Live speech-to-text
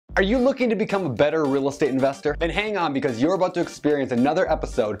Are you looking to become a better real estate investor? Then hang on, because you're about to experience another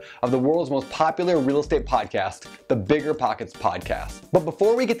episode of the world's most popular real estate podcast, the BiggerPockets Podcast. But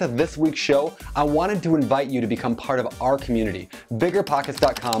before we get to this week's show, I wanted to invite you to become part of our community,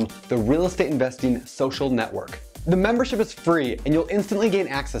 BiggerPockets.com, the real estate investing social network. The membership is free, and you'll instantly gain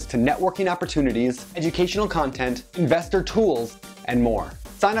access to networking opportunities, educational content, investor tools, and more.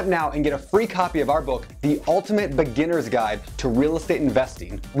 Sign up now and get a free copy of our book, The Ultimate Beginner's Guide to Real Estate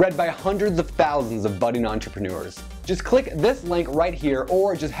Investing, read by hundreds of thousands of budding entrepreneurs. Just click this link right here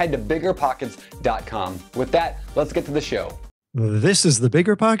or just head to BiggerPockets.com. With that, let's get to the show. This is the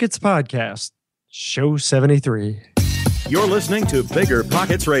BiggerPockets Podcast, show 73. You're listening to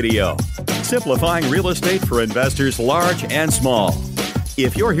BiggerPockets Radio, simplifying real estate for investors large and small.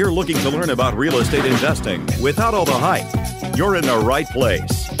 If you're here looking to learn about real estate investing without all the hype, you're in the right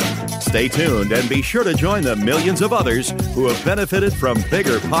place. Stay tuned and be sure to join the millions of others who have benefited from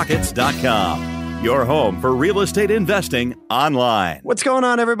BiggerPockets.com, your home for real estate investing online. What's going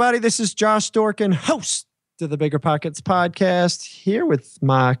on, everybody? This is Josh Dorkin, host of the BiggerPockets Podcast, here with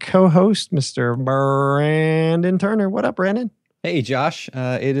my co-host, Mr. Brandon Turner. What up, Brandon? Hey, Josh.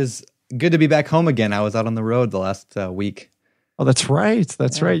 It is good to be back home again. I was out on the road the last week. Oh, that's right.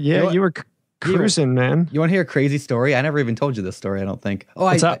 That's right. Yeah, you were cruising, man. You want to hear a crazy story? I never even told you this story, I don't think. Oh,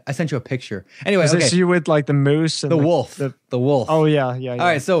 I sent you a picture. Anyway, is this you with like the moose and the wolf? The wolf. Oh, yeah. All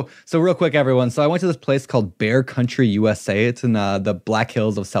right, so real quick, everyone. So I went to this place called Bear Country, USA. It's in the Black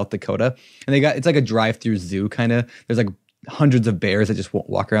Hills of South Dakota, and it's like a drive-through zoo kind of. There's like hundreds of bears that just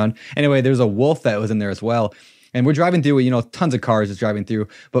walk around. Anyway, there's a wolf that was in there as well. And we're driving through, tons of cars just driving through.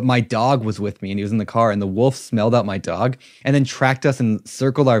 But my dog was with me, and he was in the car, and the wolf smelled out my dog and then tracked us and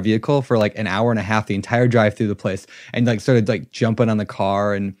circled our vehicle for like an hour and a half, the entire drive through the place, and like started like jumping on the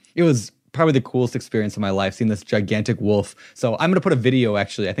car. And it was probably the coolest experience of my life, seeing this gigantic wolf. So I'm going to put a video,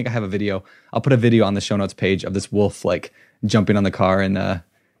 actually. I think I have a video. I'll put a video on the show notes page of this wolf like jumping on the car. And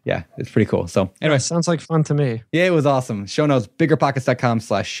yeah, it's pretty cool. So anyway. Sounds like fun to me. Yeah, it was awesome. Show notes,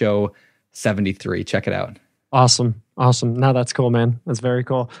 BiggerPockets.com/show73. Check it out. Awesome. No, that's cool, man. That's very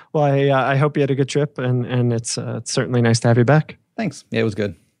cool. Well, I hope you had a good trip, and it's certainly nice to have you back. Thanks. Yeah, it was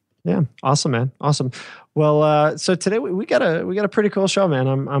good. Yeah, awesome, man. Awesome. Well, so today we got a pretty cool show, man.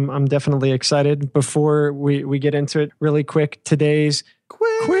 I'm definitely excited. Before we get into it, really quick, today's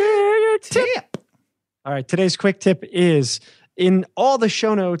quick tip. All right, today's quick tip is in all the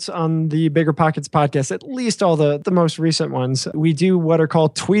show notes on the BiggerPockets Podcast, at least all the most recent ones, we do what are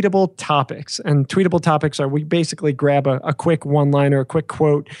called tweetable topics. And tweetable topics are we basically grab a quick one-liner, a quick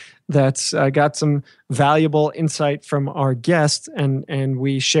quote that's got some valuable insight from our guest, and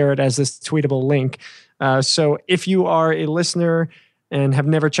we share it as this tweetable link. So if you are a listener and have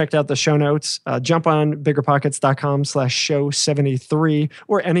never checked out the show notes, jump on BiggerPockets.com/show73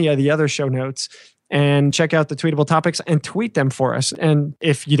 or any of the other show notes and check out the tweetable topics and tweet them for us. And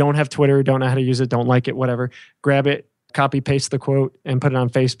if you don't have Twitter, don't know how to use it, don't like it, whatever, grab it, copy, paste the quote, and put it on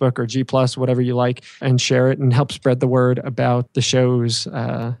Facebook or G+, whatever you like, and share it and help spread the word about the shows.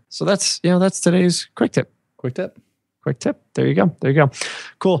 So that's today's quick tip. Quick tip. There you go.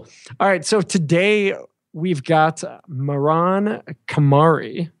 Cool. All right. So today we've got Mehran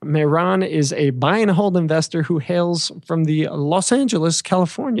Kamari. Mehran is a buy and hold investor who hails from the Los Angeles,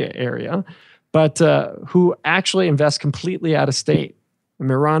 California area, but who actually invests completely out of state.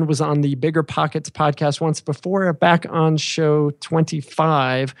 Mehran was on the BiggerPockets podcast once before, back on show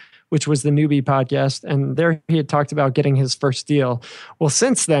 25, which was the newbie podcast. And there he had talked about getting his first deal. Well,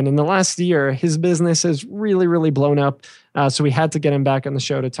 since then, in the last year, his business has really, really blown up. So we had to get him back on the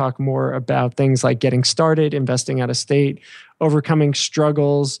show to talk more about things like getting started, investing out of state, overcoming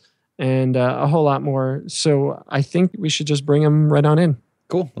struggles, and a whole lot more. So I think we should just bring him right on in.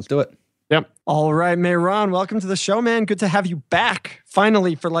 Cool. Let's do it. Yep. All right, Mehran, welcome to the show, man. Good to have you back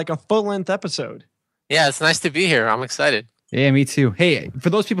finally for like a full-length episode. Yeah, it's nice to be here. I'm excited. Yeah, me too. Hey, for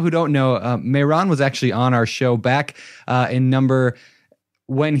those people who don't know, Mehran was actually on our show back in number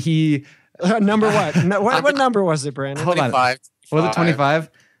when he... number what? What number was it, Brandon? Hold on. 25. Was it 25?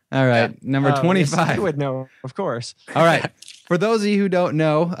 All right, yeah. Number 25. Yes, you would know, of course. All right. For those of you who don't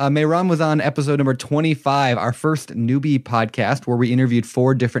know, Mehran was on episode number 25, our first newbie podcast, where we interviewed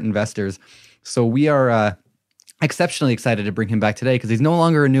 4 different investors. So we are exceptionally excited to bring him back today because he's no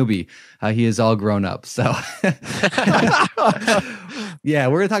longer a newbie. He is all grown up. So yeah,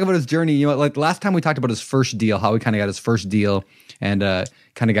 we're going to talk about his journey. Like last time we talked about his first deal, how he kind of got his first deal and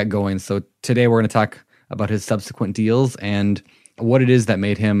kind of got going. So today we're going to talk about his subsequent deals and what it is that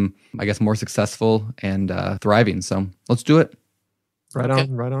made him, I guess, more successful and thriving. So let's do it. Right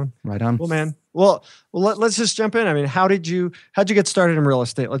on. Cool, man. Let's just jump in. I mean, how'd you get started in real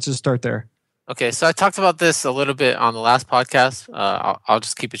estate? Let's just start there. Okay, so I talked about this a little bit on the last podcast. I'll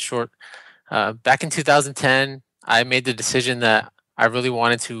just keep it short. Back in 2010, I made the decision that I really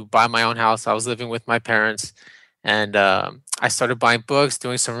wanted to buy my own house. I was living with my parents, and I started buying books,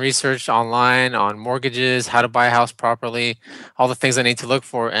 doing some research online on mortgages, how to buy a house properly, all the things I need to look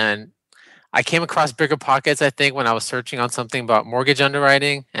for. And I came across BiggerPockets, I think, when I was searching on something about mortgage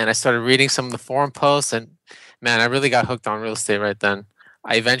underwriting, and I started reading some of the forum posts, and man, I really got hooked on real estate right then.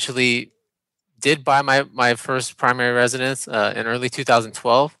 I eventually did buy my first primary residence in early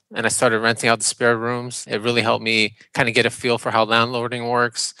 2012, and I started renting out the spare rooms. It really helped me kind of get a feel for how landlording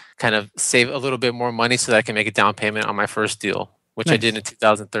works, kind of save a little bit more money so that I can make a down payment on my first deal, which I did in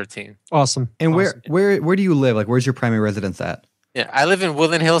 2013. Awesome. And where do you live? Like, where's your primary residence at? Yeah, I live in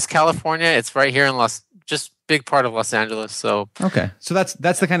Woodland Hills, California. It's right here in just big part of Los Angeles. So okay, so that's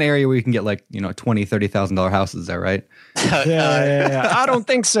the kind of area where you can get like $20,000-$30,000 houses there, right? Yeah. I don't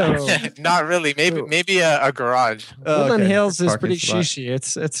think so. Not really. Maybe a garage. Woodland Hills is pretty shishy.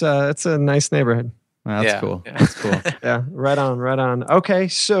 It's a nice neighborhood. That's cool. Yeah. That's cool. Yeah, right on. Okay,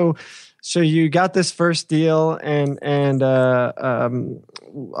 so you got this first deal, and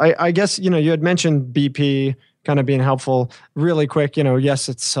I guess you had mentioned BP kind of being helpful. Really quick, yes,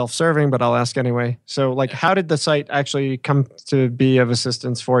 it's self-serving, but I'll ask anyway. So, how did the site actually come to be of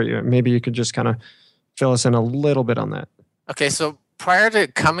assistance for you? Maybe you could just kind of fill us in a little bit on that. Okay, so prior to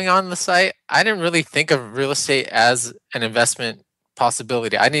coming on the site, I didn't really think of real estate as an investment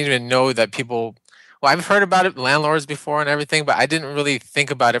possibility. I didn't even know that people. Well, I've heard about it, landlords before and everything, but I didn't really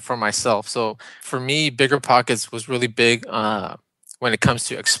think about it for myself. So for me, BiggerPockets was really big when it comes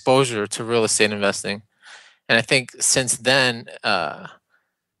to exposure to real estate investing. And I think since then,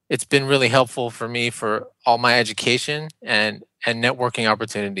 it's been really helpful for me for all my education and networking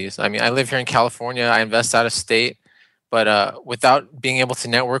opportunities. I mean, I live here in California. I invest out of state, but without being able to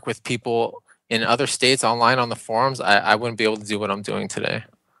network with people in other states online on the forums, I wouldn't be able to do what I'm doing today.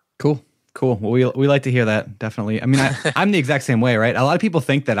 Cool. Well, we like to hear that. Definitely. I mean, I'm the exact same way, right? A lot of people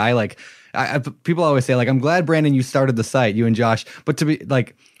think that people always say I'm glad, Brandon, you started the site, you and Josh. But to be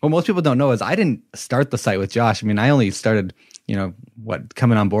what most people don't know is I didn't start the site with Josh. I mean, I only started,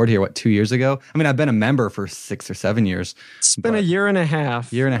 coming on board here, 2 years ago? I mean, I've been a member for 6 or 7 years. It's been a year and a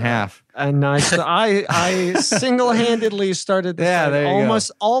half. And I single-handedly started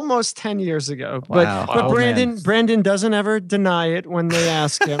this almost 10 years ago. Wow. But Brandon doesn't ever deny it when they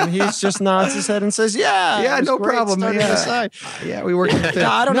ask him. He just nods his head and says, "Yeah, no problem. Yeah, we worked.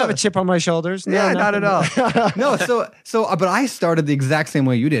 I don't have a chip on my shoulders. No, not at all. No, but I started the exact same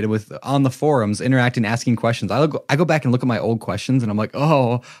way you did, with on the forums, interacting, asking questions. I go back and look at my old questions, and I'm like,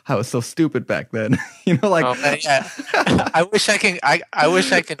 oh, I was so stupid back then. I wish I can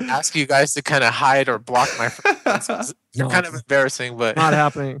ask you guys to kind of hide or block my friends. It's kind of embarrassing, but not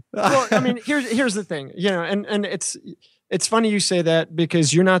happening. Well, I mean, here's the thing, and it's funny you say that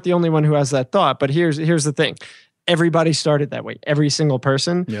because you're not the only one who has that thought. But here's the thing: everybody started that way. Every single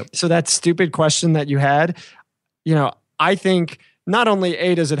person. Yep. So that stupid question that you had, I think not only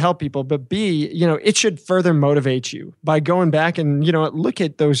A, does it help people, but B, it should further motivate you by going back and look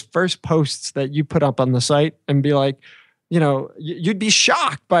at those first posts that you put up on the site and be like, you'd be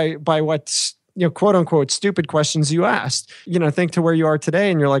shocked by what's, quote unquote, stupid questions you asked. Think to where you are today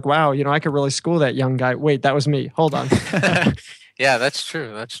and you're like, wow, I could really school that young guy. Wait, that was me. Hold on. Yeah, that's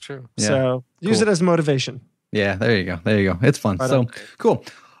true. Yeah, so use it as motivation. Yeah, there you go. It's fun. Cool.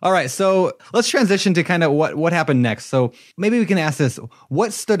 All right, so let's transition to kind of what happened next. So maybe we can ask this: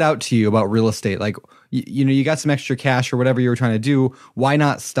 what stood out to you about real estate? Like, you got some extra cash or whatever you were trying to do. Why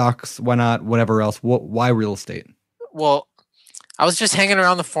not stocks? Why not whatever else? Why real estate? Well, I was just hanging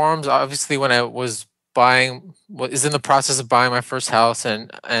around the forums. Obviously, when I was in the process of buying my first house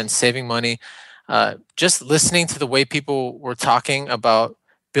and saving money, just listening to the way people were talking about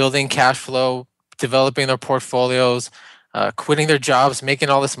building cash flow, developing their portfolios, quitting their jobs, making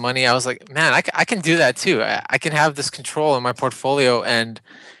all this money. I was like, man, I can do that too. I can have this control in my portfolio and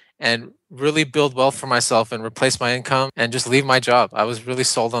really build wealth for myself and replace my income and just leave my job. I was really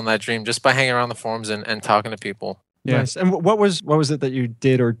sold on that dream just by hanging around the forums and talking to people. Yeah. Nice. And what was it that you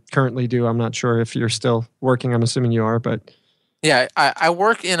did or currently do? I'm not sure if you're still working. I'm assuming you are, but yeah, I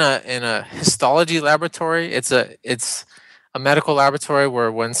work in a histology laboratory. It's a medical laboratory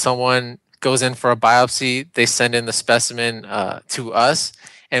where when someone goes in for a biopsy, they send in the specimen to us,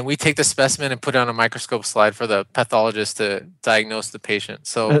 and we take the specimen and put it on a microscope slide for the pathologist to diagnose the patient.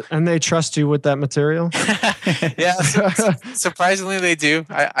 So, and they trust you with that material? yeah, surprisingly they do.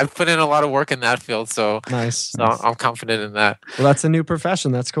 I've put in a lot of work in that field, so nice. So I'm confident in that. Well, that's a new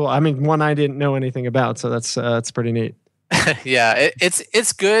profession. That's cool. I mean, one I didn't know anything about, so that's pretty neat. Yeah,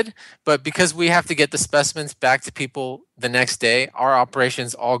 it's good, but because we have to get the specimens back to people the next day, our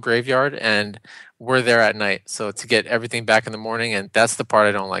operation's all graveyard and we're there at night. So to get everything back in the morning, and that's the part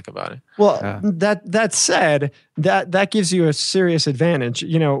I don't like about it. Well, that said, that gives you a serious advantage.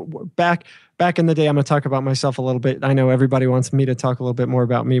 You know, back in the day, I'm going to talk about myself a little bit. I know everybody wants me to talk a little bit more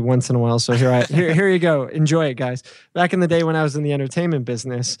about me once in a while. So here you go. Enjoy it, guys. Back in the day when I was in the entertainment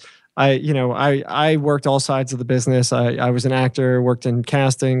business, I worked all sides of the business. I was an actor, worked in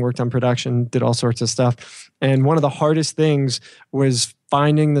casting, worked on production, did all sorts of stuff. And one of the hardest things was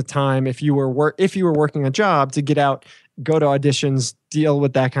finding the time if you were working a job to get out, go to auditions, deal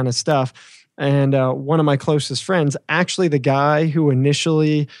with that kind of stuff. And one of my closest friends, actually the guy who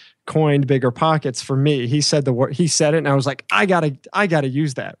initially coined BiggerPockets for me, he said it, and I was like, I gotta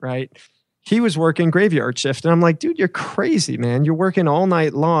use that, right? He was working graveyard shift. And I'm like, dude, you're crazy, man. You're working all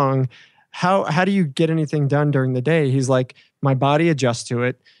night long. How do you get anything done during the day? He's like, my body adjusts to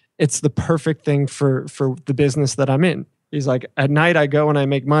it. It's the perfect thing for the business that I'm in. He's like, at night I go and I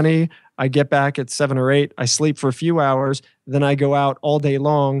make money. I get back at 7 or 8. I sleep for a few hours. Then I go out all day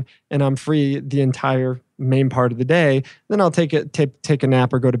long and I'm free the entire main part of the day. Then I'll take a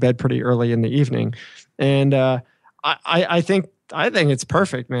nap or go to bed pretty early in the evening. And I think it's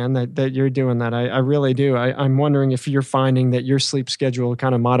perfect, man, that you're doing that. I really do. I'm wondering if you're finding that your sleep schedule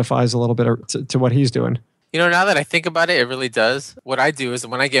kind of modifies a little bit to what he's doing. You know, now that I think about it, it really does. What I do is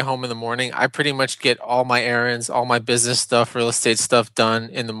when I get home in the morning, I pretty much get all my errands, all my business stuff, real estate stuff done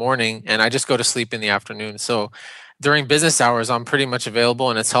in the morning, and I just go to sleep in the afternoon. So during business hours, I'm pretty much available,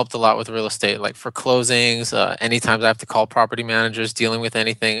 and it's helped a lot with real estate, like for closings, anytime I have to call property managers, dealing with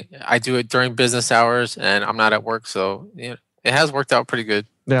anything. I do it during business hours, and I'm not at work, so it has worked out pretty good.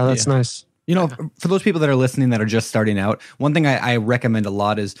 Yeah, that's nice. You know, for those people that are listening that are just starting out, one thing I recommend a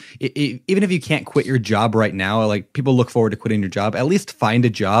lot is even if you can't quit your job right now, like people look forward to quitting your job, at least find a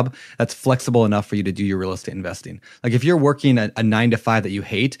job that's flexible enough for you to do your real estate investing. Like if you're working a 9 to 5 that you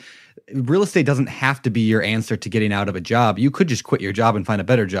hate, real estate doesn't have to be your answer to getting out of a job. You could just quit your job and find a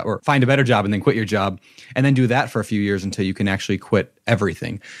better job, or find a better job and then quit your job, and then do that for a few years until you can actually quit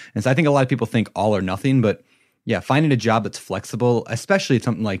everything. And so I think a lot of people think all or nothing, but yeah, finding a job that's flexible, especially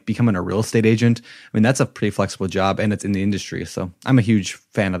something like becoming a real estate agent. I mean, that's a pretty flexible job and it's in the industry. So I'm a huge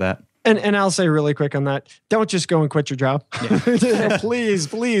fan of that. And I'll say really quick on that, don't just go and quit your job. Yeah.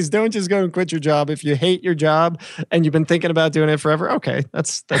 Please don't just go and quit your job. If you hate your job and you've been thinking about doing it forever, okay,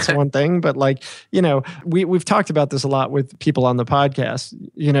 that's one thing. But like, we've talked about this a lot with people on the podcast.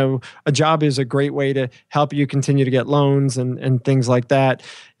 A job is a great way to help you continue to get loans and things like that.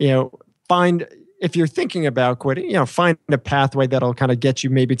 If you're thinking about quitting, find a pathway that'll kind of get you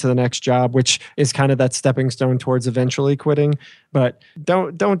maybe to the next job, which is kind of that stepping stone towards eventually quitting. But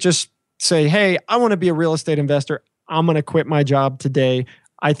don't just say, hey, I want to be a real estate investor. I'm going to quit my job today.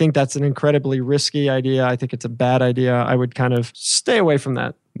 I think that's an incredibly risky idea. I think it's a bad idea. I would kind of stay away from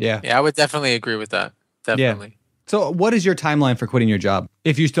that. Yeah, I would definitely agree with that. Definitely. Yeah. So what is your timeline for quitting your job,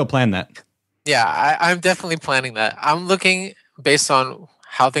 if you still plan that? Yeah, I'm definitely planning that. I'm looking based on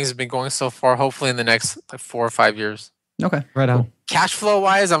how things have been going so far, hopefully in the next 4 or 5 years. Okay, right on. Cash flow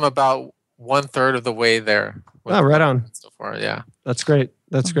wise, I'm about 1/3 of the way there. Oh, right on. So far, yeah. That's great.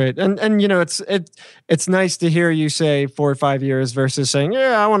 That's great. And it's nice to hear you say 4 or 5 years versus saying,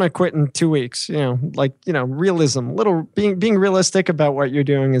 yeah, I want to quit in 2 weeks. Realism, being realistic about what you're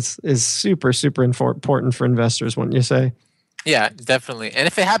doing is super, super important for investors, wouldn't you say? Yeah, definitely. And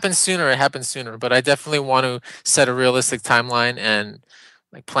if it happens sooner, it happens sooner. But I definitely want to set a realistic timeline and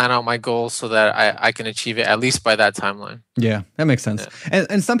plan out my goals so that I can achieve it at least by that timeline. Yeah, that makes sense. Yeah.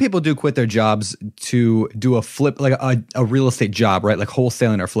 And some people do quit their jobs to do a flip, like a real estate job, right? Like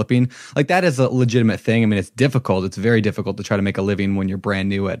wholesaling or flipping. Like that is a legitimate thing. I mean, it's difficult. It's very difficult to try to make a living when you're brand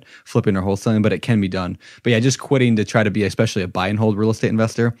new at flipping or wholesaling, but it can be done. But yeah, just quitting to try to be especially a buy and hold real estate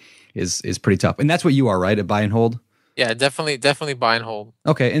investor is pretty tough. And that's what you are, right? A buy and hold? Yeah, definitely buy and hold.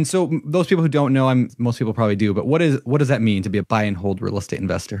 Okay, and so those people who don't know, most people probably do, but what does that mean to be a buy and hold real estate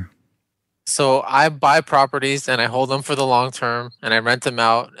investor? So I buy properties and I hold them for the long term, and I rent them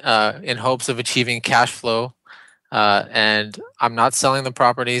out in hopes of achieving cash flow. And I'm not selling the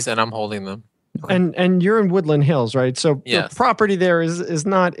properties, and I'm holding them. Okay. And you're in Woodland Hills, right? So yes. The property there is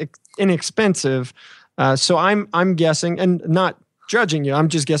not inexpensive. So I'm guessing, and not judging you. I'm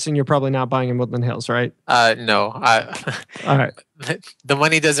just guessing you're probably not buying in Woodland Hills, right? No. All right. The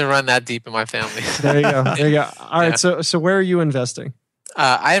money doesn't run that deep in my family. There you go. There you go. All right. So where are you investing?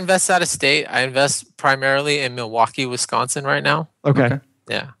 I invest out of state. I invest primarily in Milwaukee, Wisconsin right now. Okay.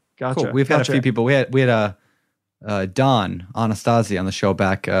 Yeah. Gotcha. Cool. We've had a few people. We had Don Anastasi on the show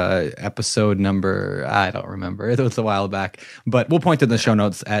back, episode number, I don't remember. It was a while back, but we'll point to the show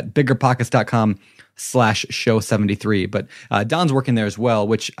notes at biggerpockets.com/show73. But Don's working there as well,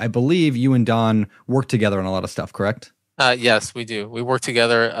 which I believe you and Don work together on a lot of stuff, correct? Yes, we do. We work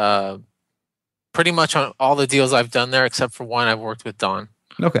together pretty much on all the deals I've done there, except for one I've worked with Don.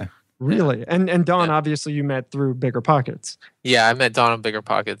 Okay. Really? And Don, obviously you met through BiggerPockets. Yeah, I met Don on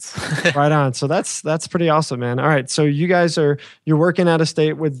BiggerPockets. Right on. So that's pretty awesome, man. All right. So you're working out of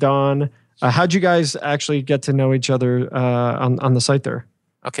state with Don. How'd you guys actually get to know each other on the site there?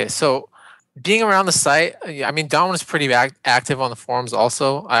 Okay. So being around the site, I mean, Don was pretty active on the forums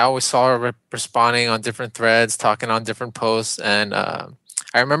also. I always saw her responding on different threads, talking on different posts. And I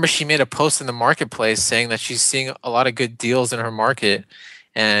remember she made a post in the marketplace saying that she's seeing a lot of good deals in her market.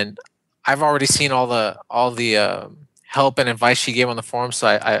 And I've already seen all the help and advice she gave on the forum. So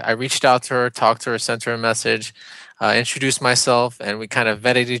I reached out to her, talked to her, sent her a message, introduced myself, and we kind of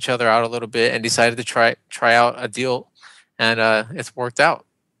vetted each other out a little bit and decided to try out a deal. And it's worked out.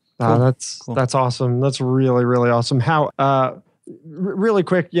 Cool. That's awesome. That's really, really awesome. How, really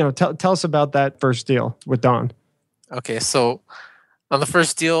quick, tell us about that first deal with Don. Okay. So on the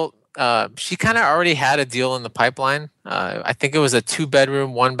first deal, she kind of already had a deal in the pipeline. I think it was a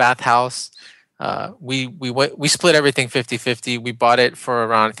 2-bedroom, 1-bath house. We split everything 50-50. We bought it for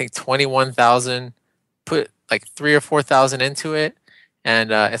around, I think, $21,000, put like $3,000 or $4,000 into it.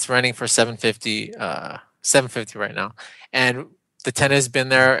 And it's renting for $750 right now. And the tenant has been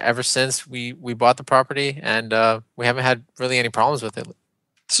there ever since we bought the property, and we haven't had really any problems with it.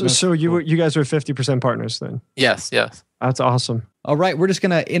 So you guys are 50% partners then? Yes. That's awesome. All right, we're just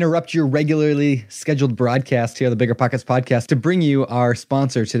going to interrupt your regularly scheduled broadcast here on the BiggerPockets Podcast to bring you our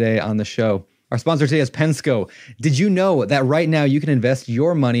sponsor today on the show. Our sponsor today is Pensco. Did you know that right now you can invest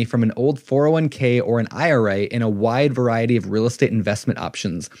your money from an old 401k or an IRA in a wide variety of real estate investment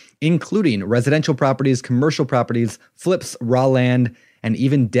options, including residential properties, commercial properties, flips, raw land, and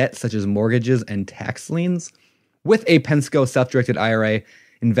even debt such as mortgages and tax liens? With a Pensco self-directed IRA,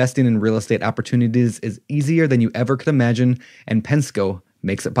 investing in real estate opportunities is easier than you ever could imagine, and Pensco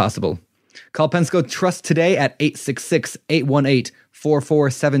makes it possible. Call Pensco Trust today at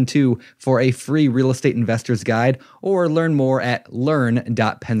 866-818-4472 for a free real estate investor's guide, or learn more at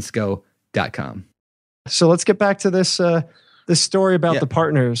learn.pensco.com. So let's get back to this story about the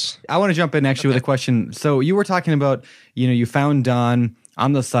partners. I want to jump in actually with a question. So you were talking about, you found Don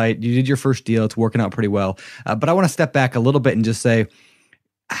on the site, you did your first deal, it's working out pretty well. But I want to step back a little bit and just say,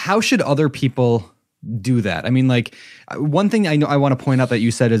 how should other people do that? I mean, like, one thing I know I want to point out that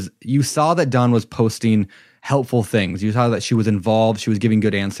you said is you saw that Dawn was posting helpful things. You saw that she was involved, she was giving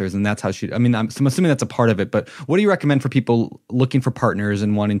good answers, and that's how I'm assuming that's a part of it. But what do you recommend for people looking for partners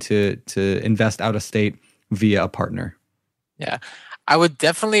and wanting to invest out of state via a partner? Yeah, I would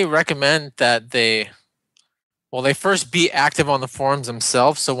definitely recommend that they first be active on the forums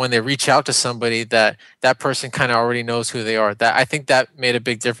themselves. So when they reach out to somebody, that person kind of already knows who they are. I think that made a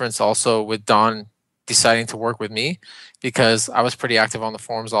big difference also with Don deciding to work with me, because I was pretty active on the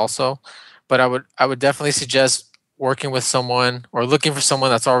forums also. But I would definitely suggest working with someone or looking for someone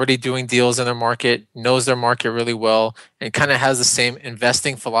that's already doing deals in their market, knows their market really well, and kind of has the same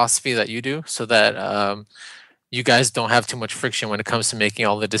investing philosophy that you do, so that you guys don't have too much friction when it comes to making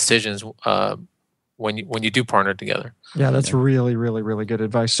all the decisions when you do partner together. Yeah, that's really, really, really good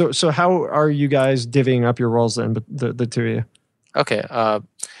advice. So how are you guys divvying up your roles then, the two of you? Okay.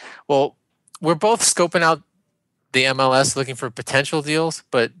 Well, we're both scoping out the MLS looking for potential deals,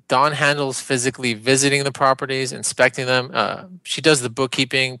 but Dawn handles physically visiting the properties, inspecting them. She does the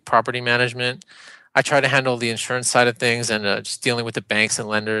bookkeeping, property management. I try to handle the insurance side of things and just dealing with the banks and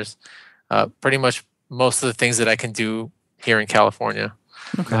lenders. Pretty much most of the things that I can do here in California.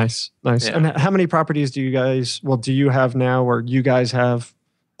 Okay. Nice. Yeah. And how many properties do you have now, or you guys have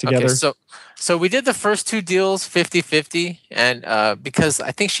together? Okay, so we did the first 2 deals 50-50, and because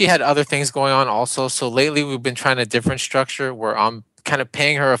I think she had other things going on also. So lately we've been trying a different structure where I'm kind of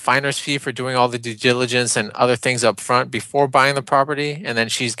paying her a finder's fee for doing all the due diligence and other things up front before buying the property, and then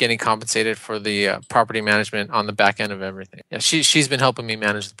she's getting compensated for the property management on the back end of everything. Yeah, she's been helping me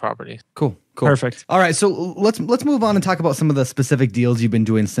manage the property. Cool. Perfect. All right, so let's move on and talk about some of the specific deals you've been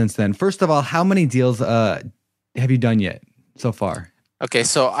doing since then. First of all, how many deals have you done yet so far? Okay,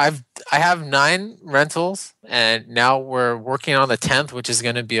 so I've I have 9 rentals, and now we're working on the 10th, which is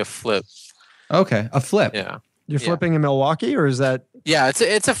going to be a flip. Okay, a flip. Yeah. You're flipping in Milwaukee, or is that? Yeah,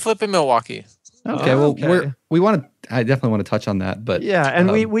 it's a flip in Milwaukee. Okay, I definitely want to touch on that, but Yeah,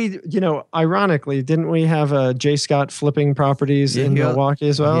 and we ironically, didn't we have Jay Scott flipping properties in Milwaukee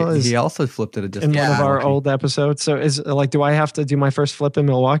as well? He also flipped it in one of our old episodes. So do I have to do my first flip in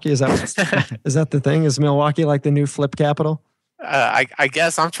Milwaukee? Is that the thing? Is Milwaukee like the new flip capital? I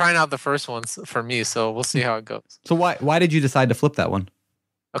guess I'm trying out the first ones for me, so we'll see how it goes. So why did you decide to flip that one?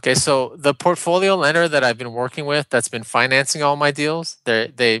 Okay, so the portfolio lender that I've been working with that's been financing all my deals,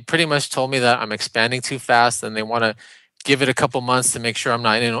 they pretty much told me that I'm expanding too fast and they want to give it a couple months to make sure I'm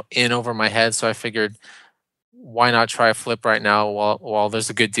not in over my head. So I figured, why not try a flip right now while there's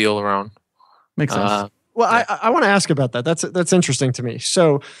a good deal around? Makes sense. Well, yeah. I want to ask about that. That's interesting to me.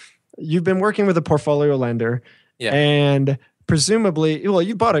 So you've been working with a portfolio lender, and presumably, well,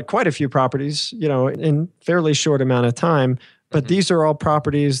 you bought quite a few properties, in fairly short amount of time. But these are all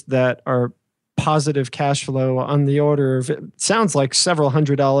properties that are positive cash flow on the order of, it sounds like several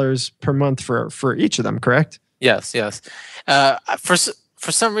 $100s per month for each of them, correct? Yes. For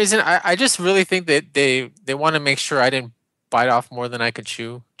some reason, I just really think that they want to make sure I didn't bite off more than I could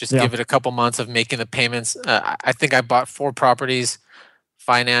chew. Just give it a couple months of making the payments. I think I bought 4 properties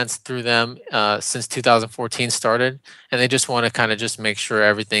financed through them since 2014 started, and they just want to kind of just make sure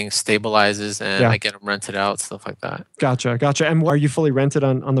everything stabilizes and I get them rented out, stuff like that. Gotcha. And are you fully rented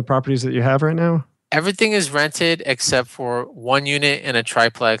on the properties that you have right now? Everything is rented except for 1 unit in a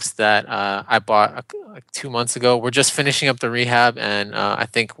triplex that I bought like 2 months ago. We're just finishing up the rehab, and I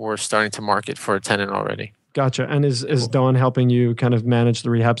think we're starting to market for a tenant already. Gotcha. And is Dawn helping you kind of manage the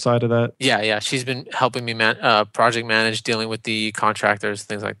rehab side of that? Yeah. She's been helping me project manage, dealing with the contractors,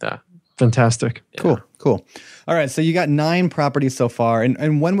 things like that. Fantastic. Yeah. Cool. All right. So you got 9 properties so far.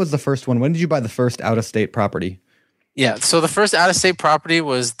 And when was the first one? When did you buy the first out-of-state property? Yeah. So the first out-of-state property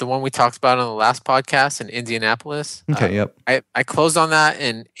was the one we talked about on the last podcast in Indianapolis. Okay. Yep. I closed on that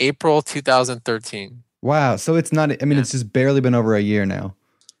in April 2013. Wow. So it's not, it's just barely been over a year now.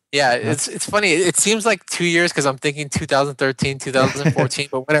 Yeah, it's funny. It seems like 2 years because I'm thinking 2013, 2014,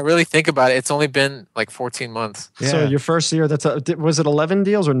 but when I really think about it, it's only been like 14 months. Yeah. So your first year, was it 11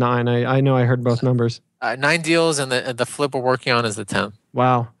 deals or 9? I know I heard both numbers. 9 deals, and the flip we're working on is the 10th.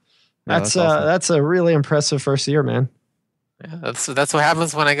 Wow, that's awesome. That's a really impressive first year, man. Yeah, that's what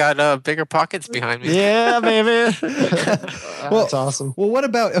happens when I got bigger pockets behind me. Yeah, baby. That's awesome. Well, what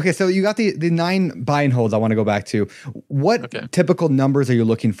about, so you got the 9 buy and holds I want to go back to. What typical numbers are you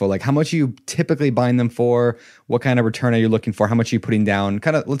looking for? Like how much are you typically buying them for? What kind of return are you looking for? How much are you putting down?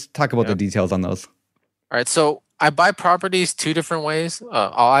 Let's talk about the details on those. All right. So I buy properties 2 different ways.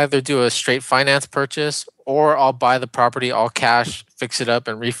 I'll either do a straight finance purchase, or I'll buy the property all cash, fix it up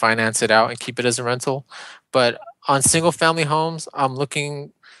and refinance it out and keep it as a rental. But on single family homes, I'm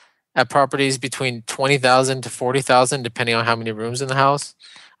looking at properties between $20,000 to $40,000, depending on how many rooms in the house.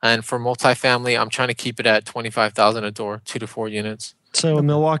 And for multifamily, I'm trying to keep it at $25,000 a door, 2 to 4 units. So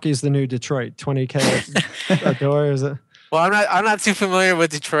Milwaukee's the new Detroit, $20K a door, is it? Well, I'm not too familiar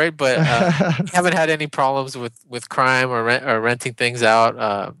with Detroit, but haven't had any problems with crime or renting things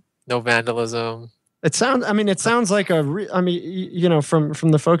out. No vandalism. It sounds like from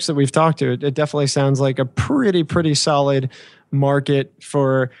the folks that we've talked to, it definitely sounds like a pretty solid market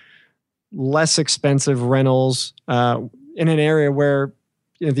for less expensive rentals in an area where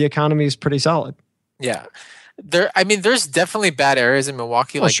the economy is pretty solid. Yeah. There's definitely bad areas in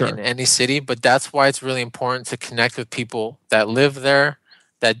Milwaukee, in any city, but that's why it's really important to connect with people that live there,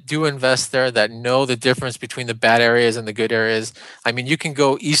 that do invest there, that know the difference between the bad areas and the good areas. You can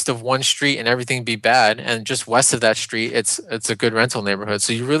go east of one street and everything be bad, and just west of that street, it's a good rental neighborhood.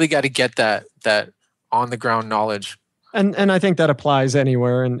 So you really got to get that on the ground knowledge. And I think that applies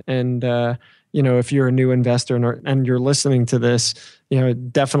anywhere. And if you're a new investor and you're listening to this,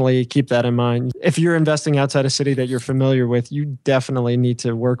 definitely keep that in mind. If you're investing outside a city that you're familiar with, you definitely need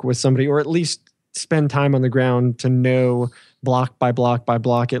to work with somebody, or at least spend time on the ground to know block by block by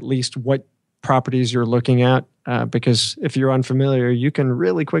block at least what properties you're looking at. Because if you're unfamiliar, you can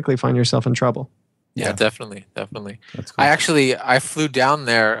really quickly find yourself in trouble. Yeah, definitely. That's cool. I flew down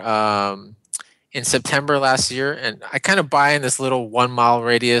there in September last year, and I kind of buy in this little 1 mile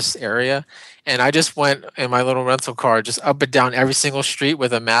radius area. And I just went in my little rental car, just up and down every single street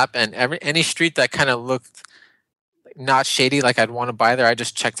with a map, and any street that kind of looked not shady, like I'd want to buy there, I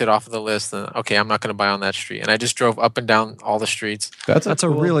just checked it off of the list. And okay, I'm not going to buy on that street. And I just drove up and down all the streets. That's a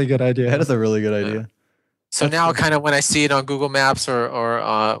really good idea. That is a really good idea. So now kind of when I see it on Google Maps or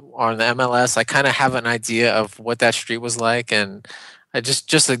on the MLS, I kind of have an idea of what that street was like. And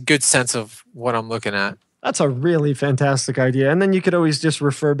just a good sense of what I'm looking at. That's a really fantastic idea. And then you could always just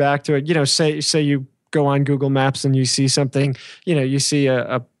refer back to it. You know, say you go on Google Maps and you see something, you know, you see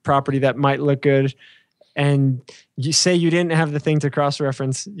a property that might look good, and you say you didn't have the thing to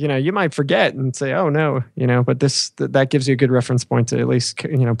cross-reference, you know, you might forget and say, oh no, you know, but that gives you a good reference point to at least,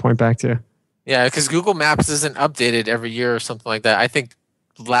 you know, point back to. Yeah, because Google Maps isn't updated every year or something like that. I think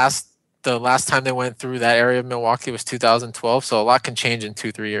the last time they went through that area of Milwaukee was 2012. So a lot can change in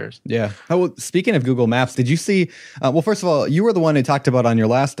 2-3 years. Yeah. Oh, well, speaking of Google Maps, did you see? Well, first of all, you were the one who talked about on the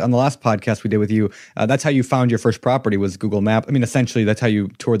last podcast we did with you. That's how you found your first property was Google Maps. I mean, essentially, that's how you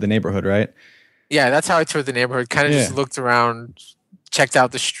toured the neighborhood, right? Yeah, that's how I toured the neighborhood. Kind of just looked around, checked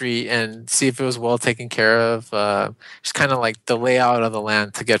out the street, and see if it was well taken care of. Just kind of like the layout of the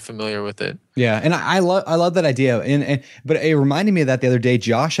land to get familiar with it. Yeah, and I love that idea. But it reminded me of that the other day.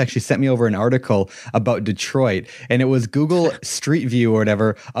 Josh actually sent me over an article about Detroit, and it was Google Street View or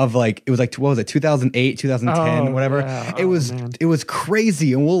whatever of like, it was like, what was it, 2008, 2010, whatever. Yeah. It was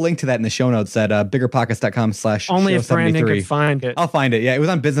crazy, and we'll link to that in the show notes at biggerpockets.com/show73. Only if Brandon could find it. I'll find it. Yeah, it was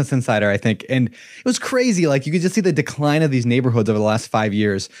on Business Insider, I think, and it was crazy. Like you could just see the decline of these neighborhoods over the last 5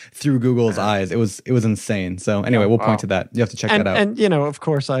 years through Google's eyes. It was insane. So anyway, we'll point to that. You have to check that out. And you know, of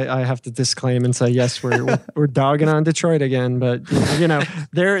course, I have to disclaim and say, yes, we're dogging on Detroit again, but you know,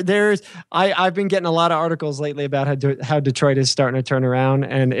 I've been getting a lot of articles lately about how Detroit is starting to turn around,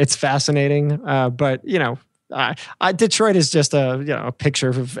 and it's fascinating. But you know, Detroit is just a picture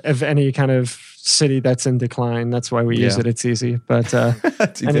of any kind of city that's in decline. That's why we use it. It's easy, but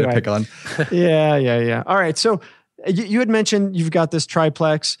it's easy to pick on. Yeah. All right, so you had mentioned you've got this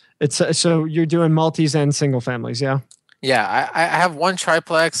triplex. So you're doing multis and single families, yeah? Yeah, I have 1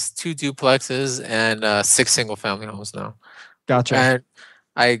 triplex, 2 duplexes, and 6 single family homes now. Gotcha. And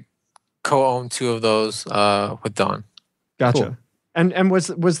I co-own 2 of those with Don. Gotcha. Cool. And was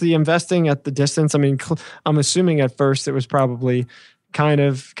the investing at the distance? I mean, I'm assuming at first it was probably kind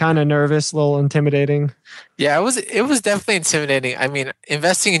of nervous, a little intimidating. Yeah, it was definitely intimidating. I mean,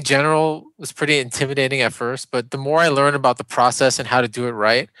 investing in general was pretty intimidating at first, but the more I learned about the process and how to do it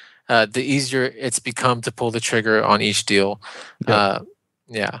right, the easier it's become to pull the trigger on each deal. Yep.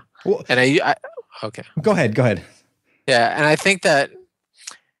 Yeah. Well, and I okay. Go ahead. Yeah, and I think that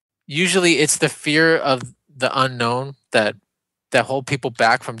usually it's the fear of the unknown that hold people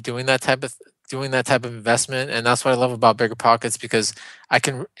back from doing that type of investment. And that's what I love about BiggerPockets, because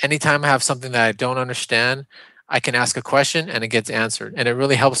anytime I have something that I don't understand, I can ask a question and it gets answered. And it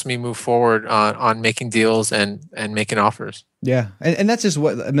really helps me move forward on making deals and making offers. Yeah. And that's just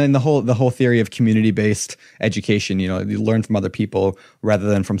the whole theory of community-based education, you know, you learn from other people rather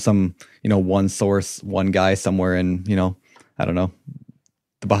than from some, you know, one source, one guy somewhere in, you know, I don't know,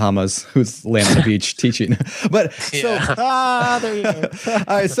 the Bahamas who's laying on the beach teaching. But there you go.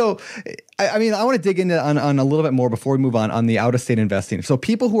 All right. So, I mean, I want to dig into on a little bit more before we move on the out-of-state investing. So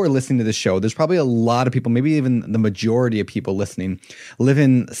people who are listening to this show, there's probably a lot of people, maybe even the majority of people listening, live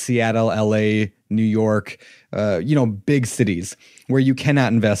in Seattle, LA, New York, you know, big cities where you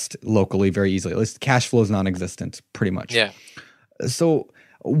cannot invest locally very easily. At least cash flow is non-existent, pretty much. Yeah. So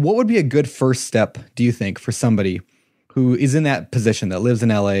what would be a good first step, do you think, for somebody who is in that position, that lives in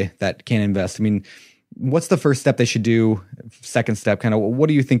LA, that can't invest? I mean, what's the first step they should do? Second step, kind of, what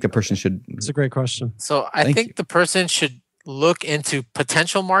do you think the person should? It's a great question. So I think the person should look into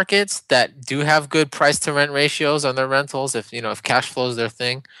potential markets that do have good price to rent ratios on their rentals. If cash flow is their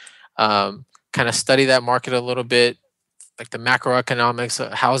thing, kind of study that market a little bit, like the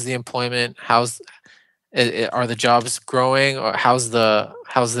macroeconomics. How's the employment? Are the jobs growing? Or how's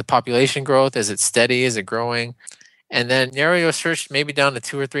the population growth? Is it steady? Is it growing? And then narrow your search maybe down to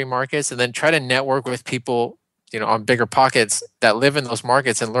 2 or 3 markets, and then try to network with people, you know, on BiggerPockets that live in those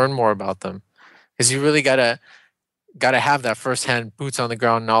markets and learn more about them. Because you really gotta have that firsthand boots on the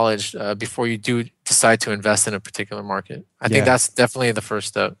ground knowledge before you do decide to invest in a particular market. I think that's definitely the first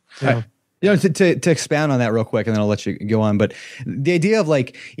step. Yeah. You know, to expound on that real quick, and then I'll let you go on. But the idea of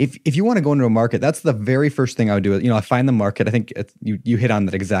like, if you want to go into a market, that's the very first thing I would do. You know, I find the market. I think you hit on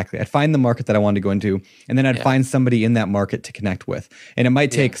that exactly. I'd find the market that I wanted to go into, and then I'd find somebody in that market to connect with. And it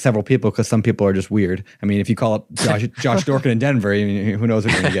might take several people, because some people are just weird. I mean, if you call up Josh Dorkin in Denver, I mean, who knows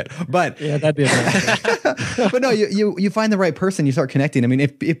what you're going to get. But yeah, that'd be a but no, you find the right person, you start connecting. I mean,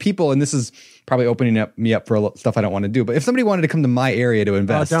 if people, and this is probably opening me up for stuff I don't want to do, but if somebody wanted to come to my area to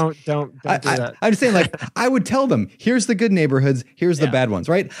invest, don't Don't do that. I'm just saying, like, I would tell them, here's the good neighborhoods, here's the bad ones,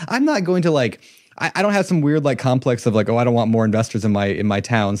 right? I'm not going to like, I don't have some weird like complex of like, oh, I don't want more investors in my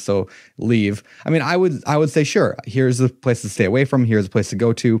town, so leave. I mean, I would say, sure, here's the place to stay away from, here's a place to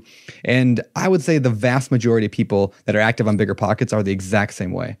go to. And I would say the vast majority of people that are active on BiggerPockets are the exact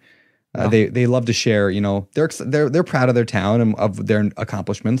same way. They love to share, you know, they're proud of their town and of their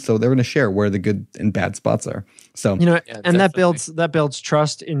accomplishments, so they're going to share where the good and bad spots are. So, you know, and definitely. that builds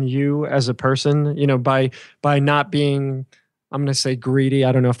trust in you as a person, you know, by not being, I'm going to say greedy.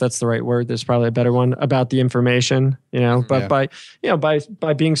 I don't know if that's the right word. There's probably a better one about the information, you know, but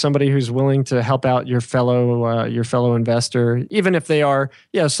by being somebody who's willing to help out your fellow investor, even if they are,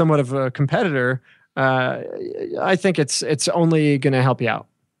 somewhat of a competitor, I think it's only going to help you out.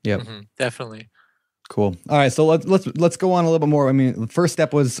 Yep. Definitely. Cool. All right, so let's go on a little bit more. I mean, the first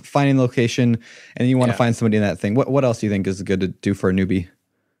step was finding the location, and you want to find somebody in that thing. What else do you think is good to do for a newbie?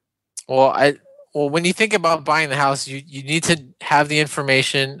 Well, when you think about buying the house, you need to have the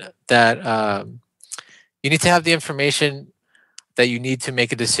information that you need to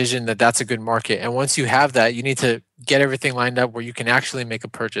make a decision that that's a good market. And once you have that, you need to get everything lined up where you can actually make a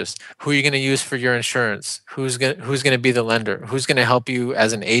purchase. Who are you going to use for your insurance? Who's going to be the lender? Who's going to help you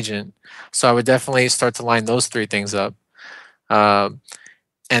as an agent? So I would definitely start to line those three things up. And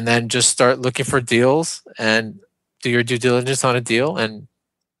then just start looking for deals and do your due diligence on a deal and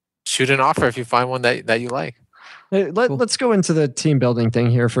shoot an offer if you find one that you like. Hey, let's go into the team building thing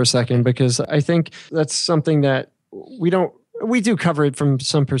here for a second, because I think that's something that we do cover it from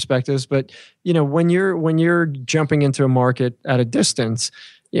some perspectives, but you know, when you're jumping into a market at a distance,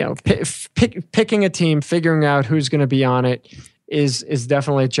 you know, picking a team, figuring out who's going to be on it is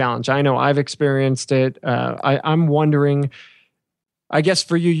definitely a challenge. I know I've experienced it. I'm wondering, I guess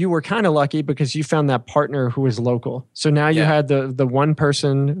for you were kind of lucky because you found that partner who was local. So now you had the one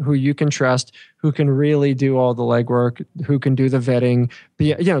person who you can trust, who can really do all the legwork, who can do the vetting,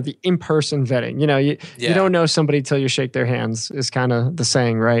 the in-person vetting. You know, you don't know somebody till you shake their hands is kind of the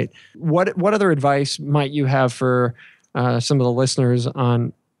saying, right? What other advice might you have for some of the listeners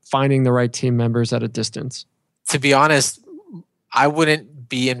on finding the right team members at a distance? To be honest, I wouldn't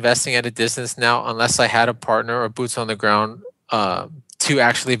be investing at a distance now unless I had a partner or boots on the ground to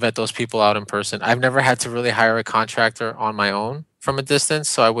actually vet those people out in person. I've never had to really hire a contractor on my own from a distance,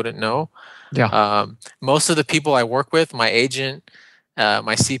 so I wouldn't know. Yeah. Most of the people I work with, my agent,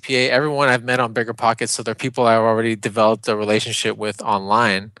 my CPA, everyone I've met on BiggerPockets, so they're people I've already developed a relationship with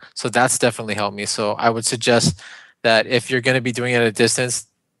online. So that's definitely helped me. So I would suggest that if you're going to be doing it at a distance,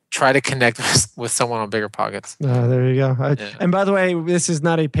 try to connect with someone on BiggerPockets. There you go. And by the way, this is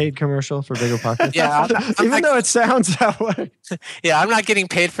not a paid commercial for BiggerPockets. Even though it sounds that way. Yeah, I'm not getting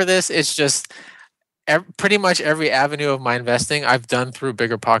paid for this. It's just pretty much every avenue of my investing I've done through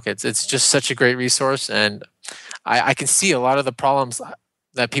BiggerPockets. It's just such a great resource, and I can see a lot of the problems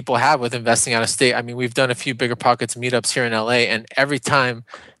that people have with investing out of state. I mean, we've done a few BiggerPockets meetups here in LA, and every time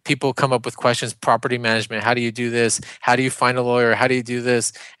people come up with questions, property management, how do you do this? How do you find a lawyer? How do you do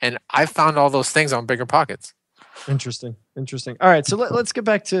this? And I found all those things on BiggerPockets. Interesting. All right, so let's get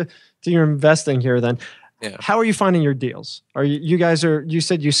back to your investing here then. Yeah. How are you finding your deals? You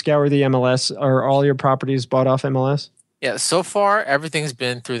said you scour the MLS. Are all your properties bought off MLS? Yeah, so far, everything's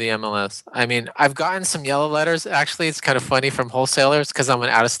been through the MLS. I mean, I've gotten some yellow letters. Actually, it's kind of funny from wholesalers because I'm an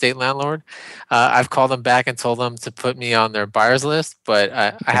out-of-state landlord. I've called them back and told them to put me on their buyers list, but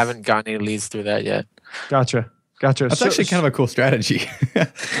I haven't gotten any leads through that yet. Gotcha. That's actually kind of a cool strategy.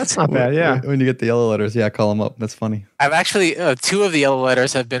 That's not bad, yeah. When you get the yellow letters, call them up. That's funny. I've actually, 2 of the yellow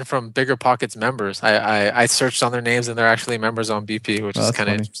letters have been from BiggerPockets members. I searched on their names, and they're actually members on BP, which is kind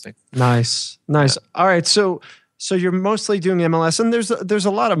of interesting. Nice. Yeah. All right, so you're mostly doing MLS, and there's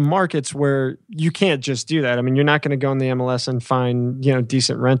a lot of markets where you can't just do that. I mean, you're not going to go on the MLS and find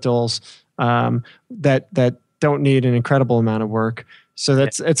decent rentals that don't need an incredible amount of work. So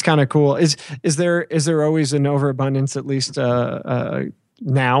it's kind of cool. Is there always an overabundance, at least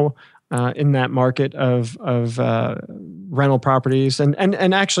now, in that market of rental properties?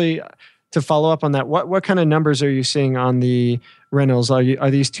 And actually, to follow up on that, what kind of numbers are you seeing on the rentals?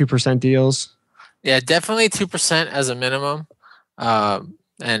 Are these 2% deals? Yeah, definitely 2% as a minimum,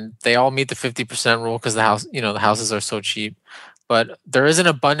 and they all meet the 50% rule because the houses are so cheap. But there is an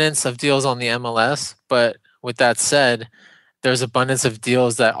abundance of deals on the MLS. But with that said, there's abundance of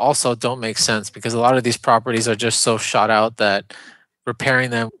deals that also don't make sense because a lot of these properties are just so shot out that repairing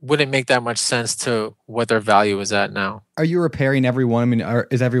them wouldn't make that much sense to what their value is at now. Are you repairing everyone? I mean,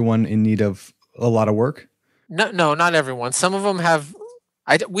 is everyone in need of a lot of work? No, not everyone. Some of them have.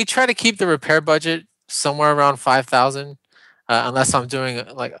 We try to keep the repair budget somewhere around $5,000. unless I'm doing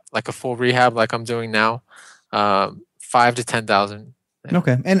like a full rehab like I'm doing now, 5 to 10,000.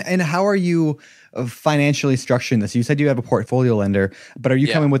 Okay. And how are you financially structuring this? You said you have a portfolio lender, but are you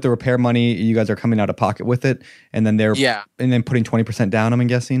coming with the repair money? You guys are coming out of pocket with it, and then and then putting 20% down, I'm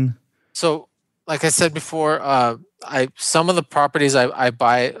guessing? So like I said before, some of the properties I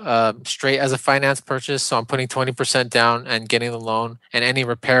buy straight as a finance purchase. So I'm putting 20% down and getting the loan, and any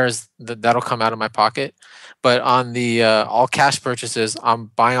repairs that'll come out of my pocket. But on the all cash purchases, I'm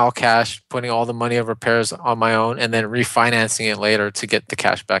buying all cash, putting all the money of repairs on my own, and then refinancing it later to get the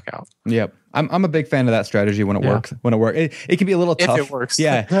cash back out. Yep. I'm a big fan of that strategy when it works. When it works, it can be a little tough. If it works.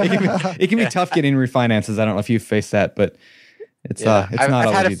 Yeah. It can be tough getting refinances. I don't know if you face that, but it's not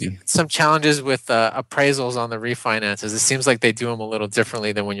I've had easy. some challenges with appraisals on the refinances. It seems like they do them a little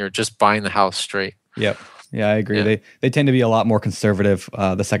differently than when you're just buying the house straight. Yep. Yeah, I agree. Yeah. They tend to be a lot more conservative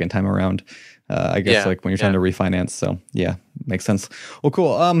the second time around. I guess like when you're trying to refinance. So yeah, makes sense. Well,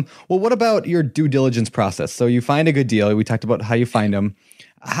 cool. Well, what about your due diligence process? So you find a good deal. We talked about how you find them.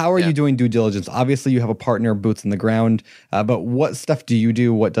 How are you doing due diligence? Obviously, you have a partner, boots in the ground. But what stuff do you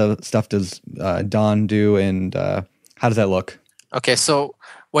do? What stuff does Don do? And how does that look? Okay, so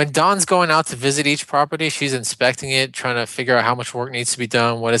when Dawn's going out to visit each property, she's inspecting it, trying to figure out how much work needs to be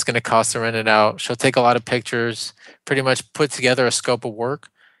done, what it's going to cost to rent it out. She'll take a lot of pictures, pretty much put together a scope of work.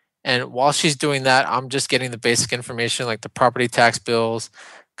 And while she's doing that, I'm just getting the basic information like the property tax bills,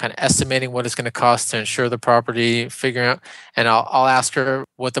 kind of estimating what it's going to cost to insure the property, figuring out, and I'll ask her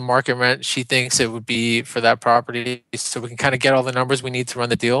what the market rent she thinks it would be for that property so we can kind of get all the numbers we need to run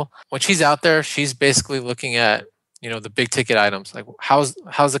the deal. When she's out there, she's basically looking at, the big ticket items, like how's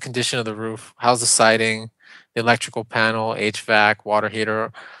the condition of the roof, how's the siding, the electrical panel, HVAC, water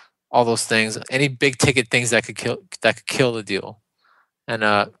heater, all those things, any big ticket things that could kill the deal. And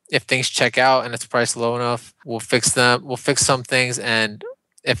if things check out and it's priced low enough, we'll fix them. We'll fix some things, and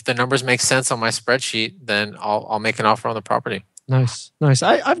if the numbers make sense on my spreadsheet, then I'll make an offer on the property. Nice.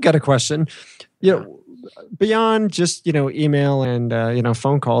 I've got a question. Beyond just email and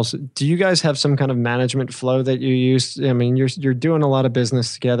phone calls, do you guys have some kind of management flow that you use? I mean, you're doing a lot of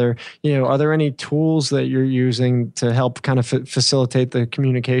business together. Are there any tools that you're using to help kind of facilitate the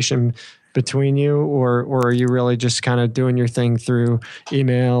communication between you, or are you really just kind of doing your thing through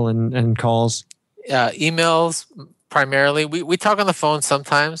email and calls? Emails primarily. We talk on the phone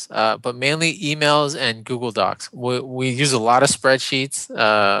sometimes, but mainly emails and Google Docs. We use a lot of spreadsheets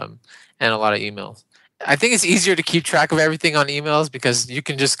and a lot of emails. I think it's easier to keep track of everything on emails because you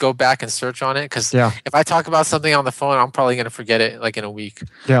can just go back and search on it. Because if I talk about something on the phone, I'm probably going to forget it like in a week.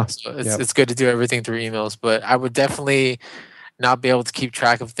 Yeah, so it's good to do everything through emails. But I would definitely not be able to keep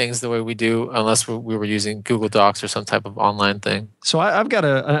track of things the way we do unless we were using Google Docs or some type of online thing. So I've got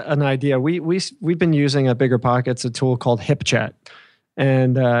an idea. We've been using at BiggerPockets a tool called HipChat,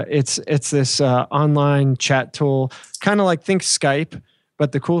 and it's this online chat tool, kind of like think Skype,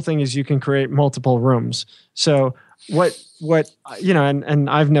 but the cool thing is you can create multiple rooms. So what and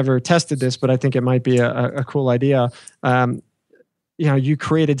I've never tested this, but I think it might be a cool idea. You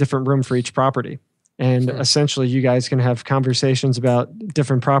create a different room for each property. And essentially, you guys can have conversations about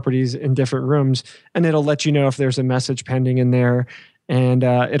different properties in different rooms, and it'll let you know if there's a message pending in there. And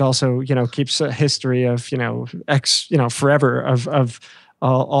it also, keeps a history of, forever of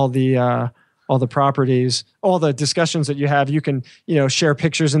all the properties, all the discussions that you have. You can, share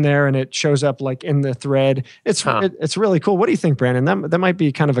pictures in there, and it shows up like in the thread. It's really cool. What do you think, Brandon? That might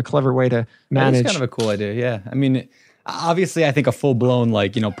be kind of a clever way to manage. It's kind of a cool idea. Yeah, I mean. Obviously, I think a full-blown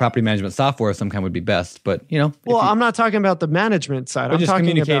property management software of some kind would be best. But well, I'm not talking about the management side. I'm just talking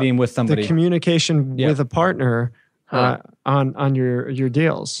communicating with somebody. The communication with a partner on your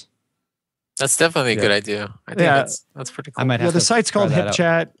deals. That's definitely a good idea. I think that's pretty cool. I might have the site's called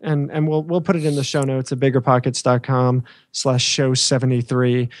HipChat, and we'll put it in the show notes at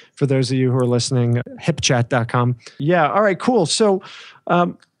biggerpockets.com/show73 for those of you who are listening. HipChat.com. Yeah. All right. Cool. So.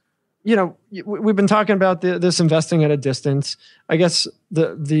 We've been talking about this investing at a distance. I guess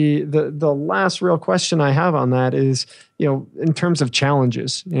the last real question I have on that is, in terms of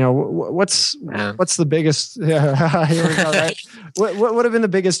challenges, what's the biggest? Here we go. Right? What have been the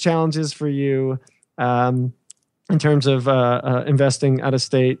biggest challenges for you in terms of investing out of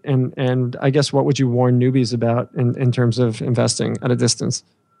state, and I guess what would you warn newbies about in terms of investing at a distance?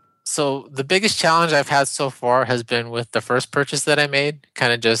 So the biggest challenge I've had so far has been with the first purchase that I made,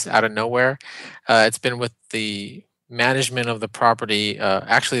 kind of just out of nowhere. It's been with the management of the property,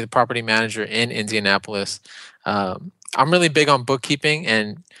 actually the property manager in Indianapolis. I'm really big on bookkeeping,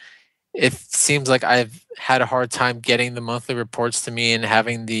 and it seems like I've had a hard time getting the monthly reports to me and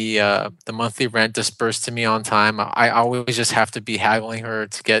having the monthly rent dispersed to me on time. I always just have to be haggling her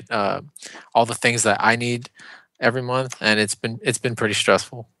to get all the things that I need every month, and it's been pretty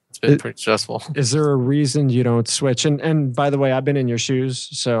stressful. It's been pretty stressful. Is there a reason you don't switch? And by the way, I've been in your shoes,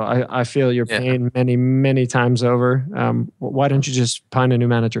 so I feel your pain many times over. Why don't you just find a new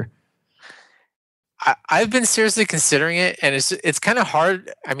manager? I've been seriously considering it, and it's kind of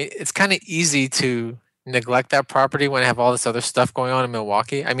hard. I mean, it's kind of easy to neglect that property when I have all this other stuff going on in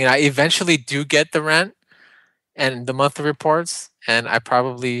Milwaukee. I mean, I eventually do get the rent and the monthly reports, and I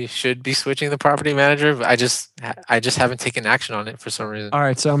probably should be switching the property manager, but I just haven't taken action on it for some reason. All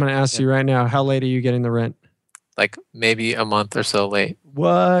right, so I'm going to ask you right now, how late are you getting the rent? Like maybe a month or so late.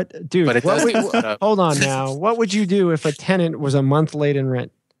 What? Dude, but hold on now. What would you do if a tenant was a month late in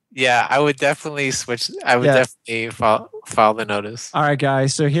rent? Yeah, I would definitely switch. I would definitely file the notice. All right,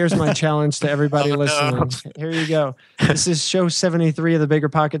 guys. So here's my challenge to everybody listening. No. Here you go. This is show 73 of the Bigger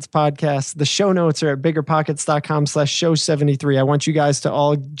Pockets podcast. The show notes are at biggerpockets.com/show 73. I want you guys to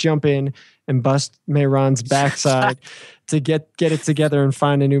all jump in and bust Mehran's backside to get it together and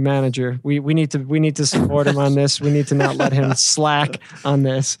find a new manager. We need to support him on this. We need to not let him slack on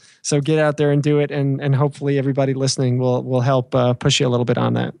this. So get out there and do it, and hopefully everybody listening will help push you a little bit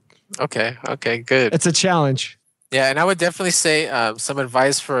on that. Okay, good. It's a challenge. Yeah, and I would definitely say some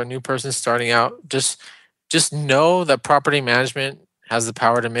advice for a new person starting out. Just know that property management has the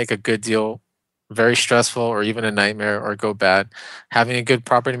power to make a good deal very stressful or even a nightmare or go bad. Having a good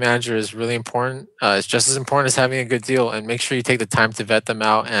property manager is really important. It's just as important as having a good deal, and make sure you take the time to vet them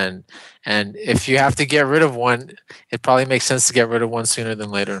out. And if you have to get rid of one, it probably makes sense to get rid of one sooner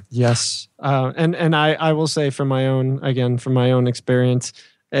than later. Yes. And I will say from my own experience,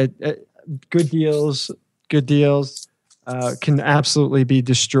 good deals can absolutely be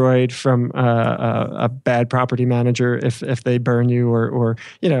destroyed from a bad property manager if they burn you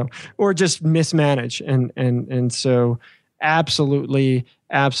or just mismanage. And so absolutely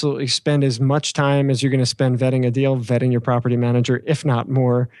spend as much time as you're going to spend vetting a deal, vetting your property manager, if not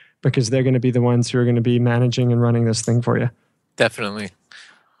more, because they're going to be the ones who are going to be managing and running this thing for you. Definitely.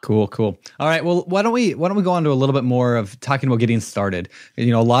 Cool. All right. Well, why don't we go on to a little bit more of talking about getting started?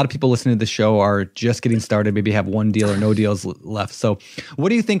 You know, a lot of people listening to the show are just getting started, maybe have one deal or no deals left. So what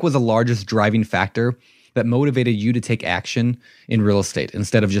do you think was the largest driving factor that motivated you to take action in real estate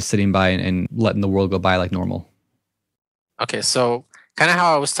instead of just sitting by and letting the world go by like normal? Okay. So kind of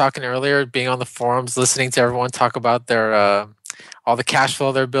how I was talking earlier, being on the forums, listening to everyone talk about their, all the cash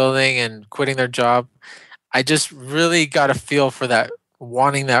flow they're building and quitting their job. I just really got a feel for that,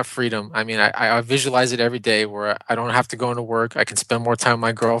 wanting that freedom. I mean, I visualize it every day where I don't have to go into work. I can spend more time with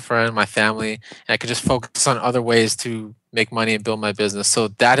my girlfriend, my family, and I can just focus on other ways to make money and build my business. So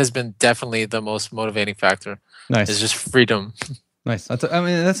that has been definitely the most motivating factor. Nice. Is just freedom. Nice.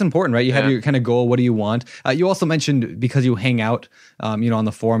 That's important, right? You have your kind of goal. What do you want? You also mentioned because you hang out, on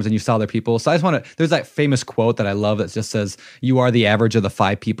the forums and you saw other people. So I just want to, there's that famous quote that I love that just says, you are the average of the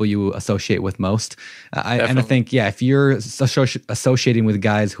 5 people you associate with most. And I think, if you're associating with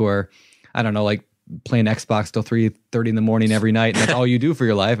guys who are, I don't know, like playing Xbox till 3:30 in the morning every night, and that's all you do for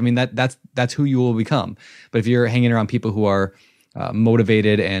your life, I mean, that's who you will become. But if you're hanging around people who are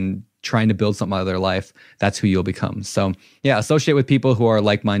motivated and trying to build something out of their life, that's who you'll become. So associate with people who are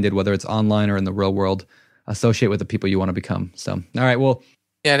like-minded, whether it's online or in the real world. Associate with the people you want to become. So, all right, well.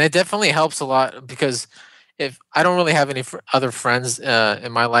 Yeah, and it definitely helps a lot because if I don't really have any other friends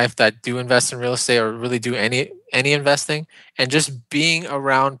in my life that do invest in real estate or really do any investing, and just being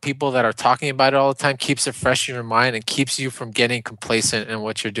around people that are talking about it all the time keeps it fresh in your mind and keeps you from getting complacent in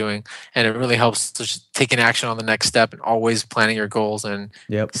what you're doing. And it really helps to just taking action on the next step and always planning your goals and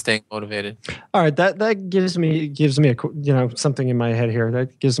staying motivated. All right, that gives me a something in my head here.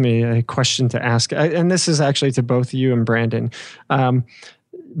 That gives me a question to ask, and this is actually to both you and Brandon.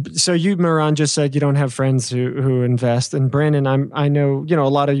 So you, Mehran, just said you don't have friends who invest, and Brandon, I know a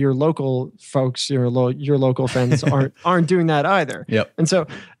lot of your local folks, your local friends aren't doing that either. Yep. And so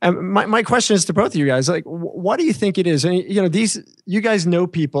my question is to both of you guys, like, what do you think it is? And you guys know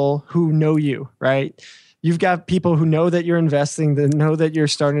people who know you, right? You've got people who know that you're investing, that know that you're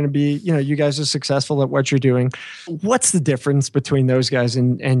starting to be, you guys are successful at what you're doing. What's the difference between those guys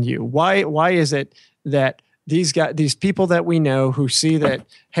and you? Why is it that these people that we know who see that,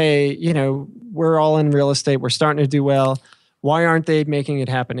 hey, we're all in real estate, we're starting to do well, why aren't they making it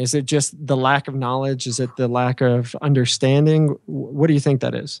happen? Is it just the lack of knowledge? Is it the lack of understanding? What do you think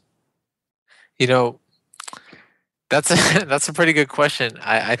that is? That's a pretty good question.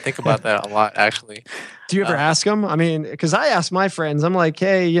 I think about that a lot, actually. Do you ever ask them? I mean, because I ask my friends, I'm like,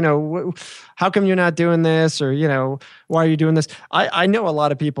 hey, how come you're not doing this? Or, why are you doing this? I know a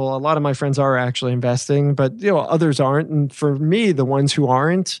lot of people, a lot of my friends are actually investing, but, others aren't. And for me, the ones who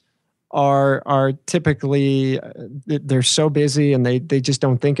aren't are typically, they're so busy and they just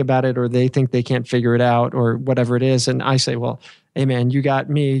don't think about it, or they think they can't figure it out, or whatever it is. And I say, well, hey man, you got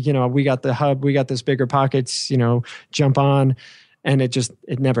me, we got the hub, we got this BiggerPockets, jump on. And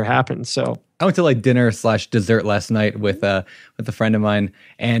it never happened. So I went to like dinner/dessert last night with a friend of mine,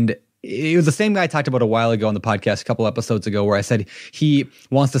 and it was the same guy I talked about a while ago on the podcast, a couple episodes ago, where I said he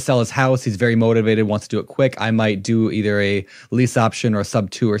wants to sell his house. He's very motivated, wants to do it quick. I might do either a lease option or a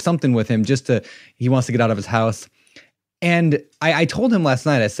sub-2 or something with him, he wants to get out of his house. And I told him last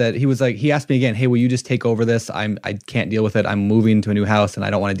night, I said, he asked me again, hey, will you just take over this? I can't deal with it. I'm moving to a new house and I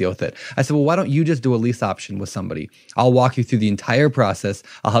don't want to deal with it. I said, well, why don't you just do a lease option with somebody? I'll walk you through the entire process.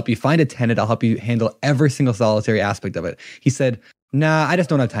 I'll help you find a tenant. I'll help you handle every single solitary aspect of it. He said, nah, I just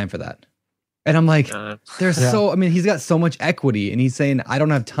don't have time for that. And I'm like, he's got so much equity, and he's saying, I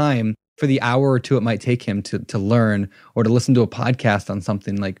don't have time for the hour or two it might take him to learn or to listen to a podcast on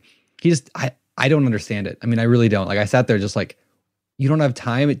something. Like, I don't understand it. I mean, I really don't. Like, I sat there just like, you don't have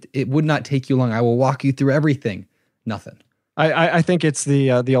time. It would not take you long. I will walk you through everything. Nothing. I think it's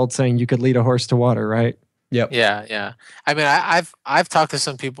the old saying, you could lead a horse to water, right? Yep. Yeah. I mean, I've talked to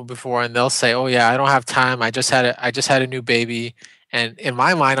some people before, and they'll say, "Oh yeah, I don't have time. I just had a new baby." And in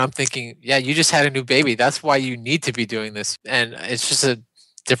my mind, I'm thinking, "Yeah, you just had a new baby. That's why you need to be doing this." And it's just a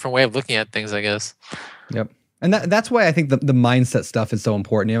different way of looking at things, I guess. Yep. And that's why I think the mindset stuff is so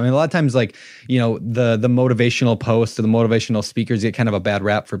important. I mean, a lot of times, like, the motivational posts or the motivational speakers get kind of a bad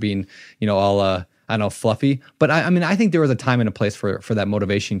rap for being, all I don't know, fluffy. But I think there was a time and a place for that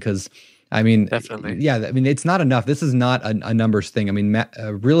motivation, because I mean, definitely. Yeah, I mean, it's not enough. This is not a numbers thing. I mean,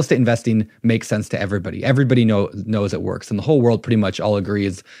 real estate investing makes sense to everybody. Everybody knows it works, and the whole world pretty much all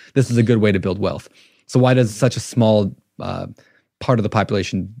agrees this is a good way to build wealth. So why does such a small part of the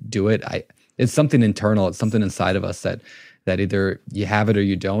population do it? It's something internal. It's something inside of us that either you have it or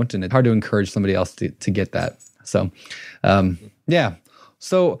you don't, and it's hard to encourage somebody else to get that. So, yeah.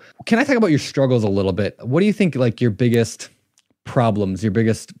 So, can I talk about your struggles a little bit? What do you think, like, your biggest problems, your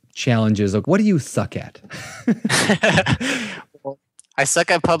biggest challenges? Like, what do you suck at? I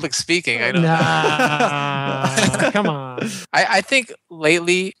suck at public speaking. I know. Nah, come on. I think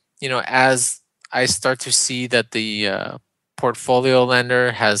lately, as I start to see that the portfolio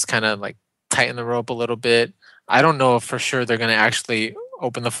lender has kind of like tighten the rope a little bit. I don't know if for sure they're going to actually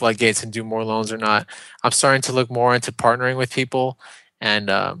open the floodgates and do more loans or not. I'm starting to look more into partnering with people.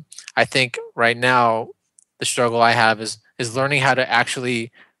 And I think right now the struggle I have is learning how to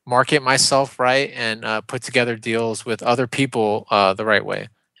actually market myself right and put together deals with other people the right way.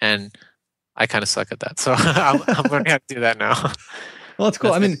 And I kind of suck at that. So I'm learning how to do that now. Well, that's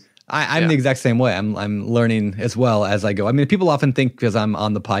cool. I mean, I'm the exact same way. I'm learning as well as I go. I mean, people often think, because I'm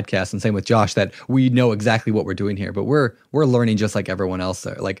on the podcast, and same with Josh, that we know exactly what we're doing here, but we're learning just like everyone else.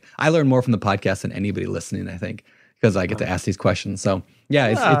 Like, I learn more from the podcast than anybody listening, I think, because I get to ask these questions. So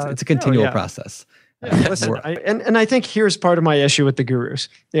yeah, it's a continual process. Yeah, listen, and I think here's part of my issue with the gurus.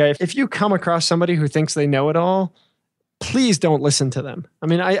 Yeah, if you come across somebody who thinks they know it all, please don't listen to them. I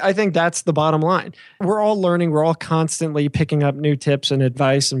mean, I think that's the bottom line. We're all learning. We're all constantly picking up new tips and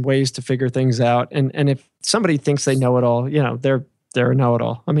advice and ways to figure things out. And if somebody thinks they know it all, they're a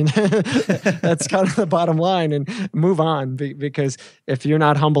know-it-all. I mean, that's kind of the bottom line, and move on, because if you're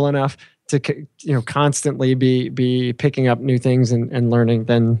not humble enough to constantly be picking up new things and learning,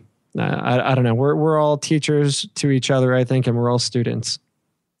 then I don't know. We're all teachers to each other, I think, and we're all students.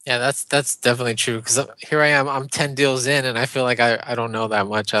 Yeah, that's definitely true, because here I am, I'm 10 deals in, and I feel like I don't know that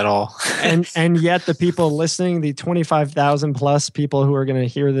much at all. and yet the people listening, the 25,000 plus people who are going to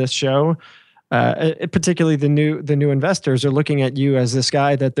hear this show, particularly the new investors, are looking at you as this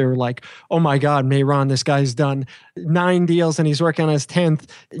guy that they're like, oh my God, Mehran, this guy's done 9 deals and he's working on his 10th,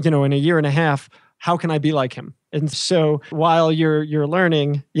 in a year and a half. How can I be like him? And so while you're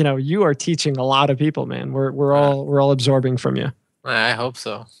learning, you are teaching a lot of people, man. We're all absorbing from you. I hope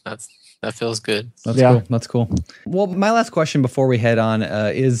so. That feels good. Cool. That's cool. Well, my last question before we head on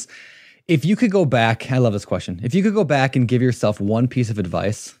is, if you could go back, I love this question. If you could go back and give yourself one piece of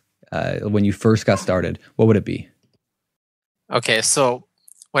advice when you first got started, what would it be? Okay, so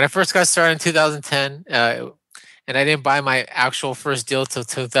when I first got started in 2010, and I didn't buy my actual first deal till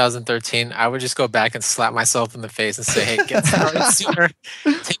 2013, I would just go back and slap myself in the face and say, hey, get started sooner.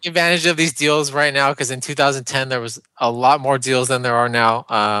 Take advantage of these deals right now, because in 2010, there was a lot more deals than there are now.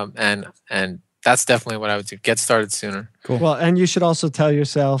 And that's definitely what I would do. Get started sooner. Cool. Well, and you should also tell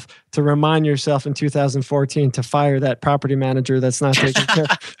yourself to remind yourself in 2014 to fire that property manager that's not taking care.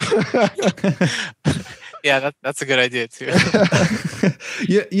 Yeah, that's a good idea too.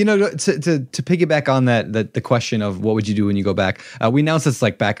 You know, to piggyback on that, the question of what would you do when you go back? We announced this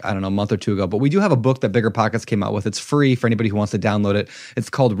like back, I don't know, a month or two ago, but we do have a book that BiggerPockets came out with. It's free for anybody who wants to download it.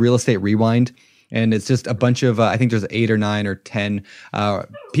 It's called Real Estate Rewind. And it's just a bunch of, I think there's 8 or 9 or 10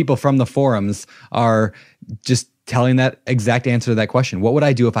 people from the forums are just telling that exact answer to that question. What would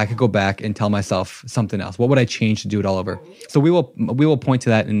I do if I could go back and tell myself something else? What would I change to do it all over? So we will point to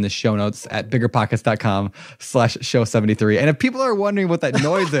that in the show notes at biggerpockets.com/show73. And if people are wondering what that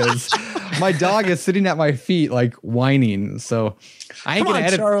noise is, my dog is sitting at my feet like whining. So I ain't gonna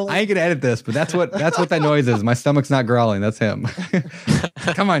edit this, but that's what that noise is. My stomach's not growling. That's him.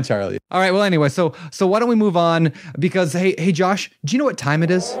 Come on, Charlie. All right. Well, anyway, so why don't we move on? Because hey, Josh, do you know what time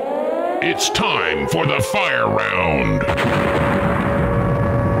it is? It's time for the fire round.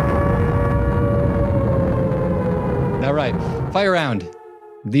 All right, fire round.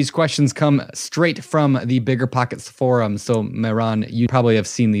 These questions come straight from the BiggerPockets forum. So, Mehran, you probably have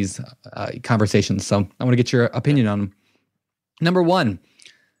seen these conversations. So I want to get your opinion on them. Number 1,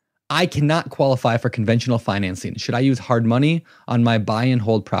 I cannot qualify for conventional financing. Should I use hard money on my buy and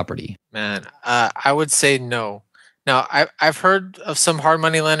hold property? Man, I would say no. Now, I've heard of some hard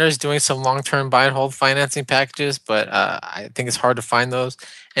money lenders doing some long-term buy and hold financing packages, but I think it's hard to find those.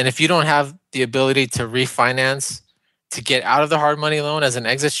 And if you don't have the ability to refinance to get out of the hard money loan as an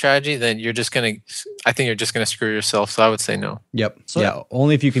exit strategy, then I think you're just gonna screw yourself. So I would say no. Yep. So,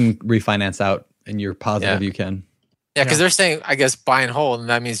 only if you can refinance out and you're positive you can. Yeah, because they're saying, I guess, buy and hold, and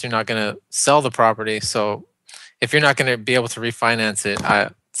that means you're not gonna sell the property. So if you're not gonna be able to refinance it, I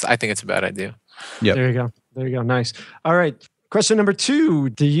think it's a bad idea. Yep. There you go. Nice. All right. Question number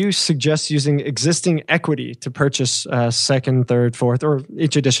 2. Do you suggest using existing equity to purchase second, third, fourth, or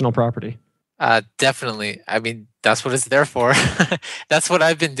each additional property? Definitely. I mean, that's what it's there for. That's what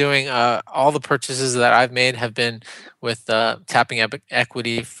I've been doing. All the purchases that I've made have been with tapping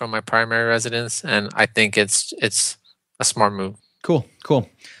equity from my primary residence, and I think it's a smart move. Cool.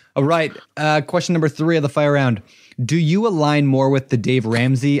 All right. Question number 3 of the fire round. Do you align more with the Dave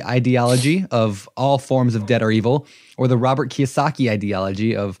Ramsey ideology of all forms of debt are evil, or the Robert Kiyosaki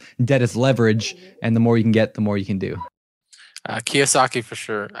ideology of debt is leverage, and the more you can get, the more you can do? Kiyosaki for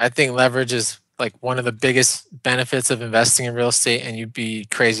sure. I think leverage is like one of the biggest benefits of investing in real estate, and you'd be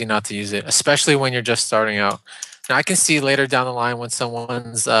crazy not to use it, especially when you're just starting out. Now, I can see later down the line when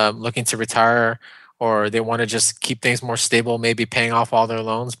someone's looking to retire or they want to just keep things more stable, maybe paying off all their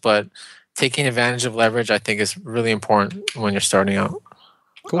loans, but taking advantage of leverage, I think, is really important when you're starting out.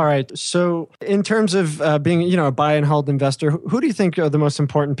 Cool. All right. So in terms of being, a buy and hold investor, who do you think are the most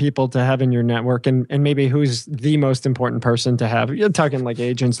important people to have in your network, and maybe who's the most important person to have? You're talking like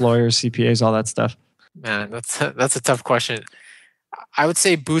agents, lawyers, CPAs, all that stuff. Man, that's a tough question. I would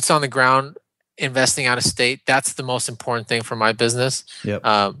say boots on the ground, investing out of state. That's the most important thing for my business. Yep.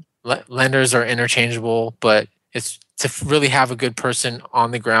 Lenders are interchangeable, but it's to really have a good person on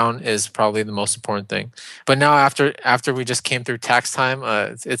the ground is probably the most important thing. But now after we just came through tax time,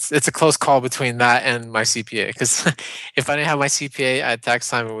 it's a close call between that and my CPA. Because if I didn't have my CPA at tax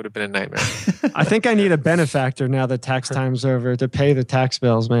time, it would have been a nightmare. I think I need a benefactor now that tax time's over to pay the tax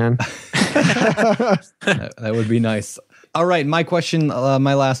bills, man. That would be nice. All right, my question,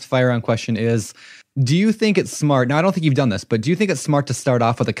 my last fire round question is, do you think it's smart? Now, I don't think you've done this, but do you think it's smart to start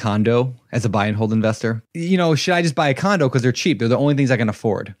off with a condo as a buy and hold investor? Should I just buy a condo because they're cheap? They're the only things I can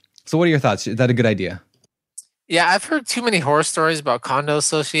afford. So what are your thoughts? Is that a good idea? Yeah, I've heard too many horror stories about condo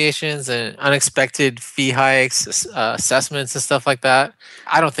associations and unexpected fee hikes, assessments and stuff like that.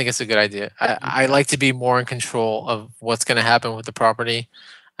 I don't think it's a good idea. I like to be more in control of what's going to happen with the property.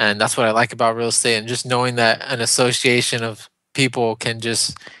 And that's what I like about real estate. And just knowing that an association of people can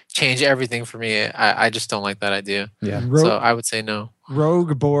just change everything for me, I just don't like that idea. Yeah. So I would say no.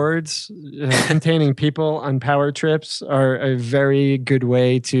 Rogue boards containing people on power trips are a very good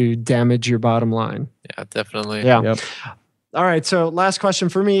way to damage your bottom line. Yeah, definitely. Yeah. Yep. All right. So last question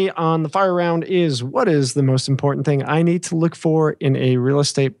for me on the fire round is, what is the most important thing I need to look for in a real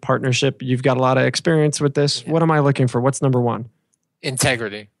estate partnership? You've got a lot of experience with this. Yeah. What am I looking for? What's number 1?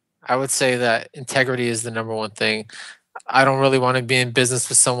 Integrity. I would say that integrity is the number 1 thing. I don't really want to be in business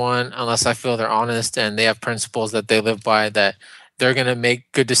with someone unless I feel they're honest and they have principles that they live by, that they're going to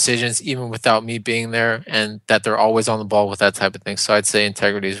make good decisions even without me being there, and that they're always on the ball with that type of thing. So I'd say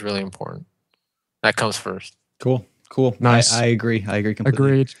integrity is really important. That comes first. Cool. Nice. I agree completely.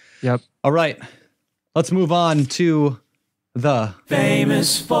 Agreed. Yep. All right. Let's move on to the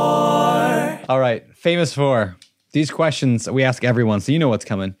famous 4. All right. Famous for. These questions we ask everyone, so you know what's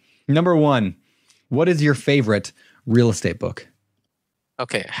coming. Number 1, what is your favorite real estate book?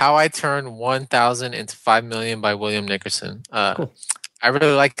 Okay, How I Turned 1,000 into 5 Million by William Nickerson. Cool. I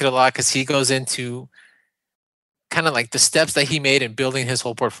really like it a lot because he goes into kind of like the steps that he made in building his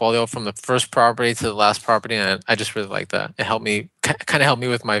whole portfolio from the first property to the last property, and I just really like that. It helped me, kind of helped me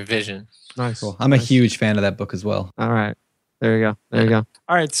with my vision. Nice. Cool. I'm a huge fan of that book as well. All right. There you go. There you go.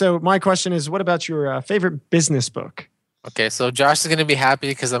 All right. So my question is, what about your favorite business book? Okay, so Josh is going to be happy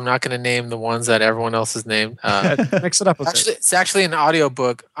because I'm not going to name the ones that everyone else has named. Mix it up a bit. It's actually an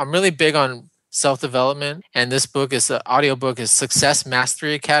audiobook. I'm really big on self-development, and this book is the audiobook is Success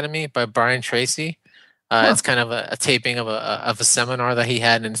Mastery Academy by Brian Tracy. It's kind of a taping of a seminar that he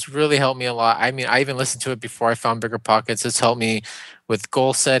had, and it's really helped me a lot. I mean, I even listened to it before I found BiggerPockets. It's helped me with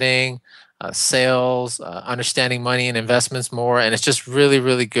goal setting, sales, understanding money and investments more. And it's just really,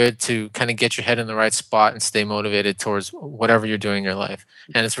 really good to kind of get your head in the right spot and stay motivated towards whatever you're doing in your life.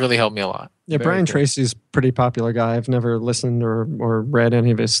 And it's really helped me a lot. Yeah, Brian Tracy's a pretty popular guy. I've never listened or read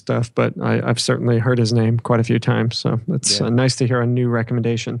any of his stuff, but I've certainly heard his name quite a few times. So it's nice to hear a new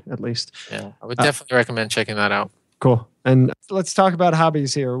recommendation, at least. Yeah, I would definitely recommend checking that out. Cool. And let's talk about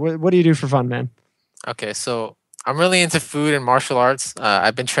hobbies here. What do you do for fun, man? Okay, so I'm really into food and martial arts.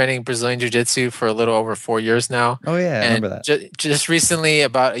 I've been training Brazilian Jiu-Jitsu for a little over 4 years now. Oh, yeah, I remember that. Just recently,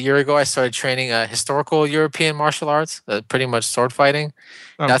 about a year ago, I started training historical European martial arts, pretty much sword fighting.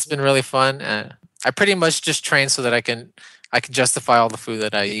 Oh. That's been really fun. I pretty much just train so that I can justify all the food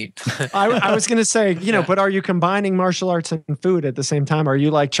that I eat. I was going to say, but are you combining martial arts and food at the same time? Are you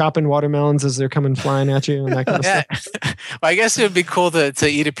like chopping watermelons as they're coming flying at you and that kind of stuff? Well, I guess it would be cool to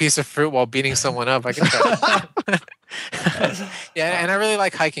eat a piece of fruit while beating someone up. I can try. Yeah, and I really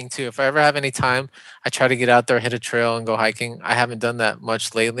like hiking too. If I ever have any time, I try to get out there, hit a trail, and go hiking. I haven't done that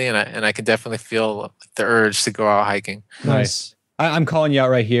much lately, and I can definitely feel the urge to go out hiking. Nice. I'm calling you out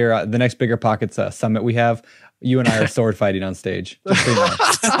right here. The next BiggerPockets summit we have, you and I are sword fighting on stage. Just so you know.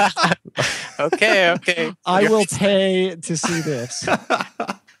 Okay. I will pay to see this.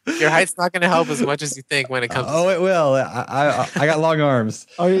 Your height's not going to help as much as you think when it comes. Oh, it will. I got long arms.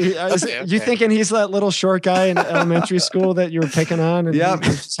 Oh, you thinking he's that little short guy in elementary school that you were picking on and you're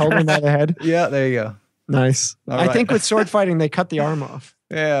just holding him by the head? Yeah, there you go. Nice. I think with sword fighting, they cut the arm off.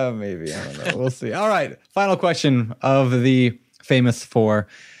 Yeah, maybe. I don't know. We'll see. All right. Final question of the famous four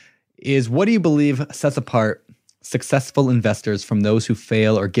is, what do you believe sets apart successful investors from those who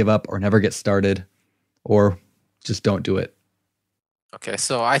fail or give up or never get started or just don't do it? Okay,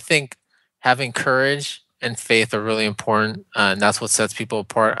 so I think having courage and faith are really important, and that's what sets people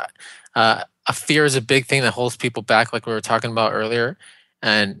apart. A fear is a big thing that holds people back, like we were talking about earlier.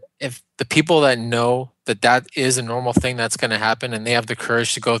 And if the people that know that is a normal thing that's going to happen and they have the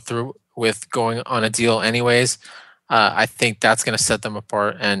courage to go through with going on a deal anyways, I think that's going to set them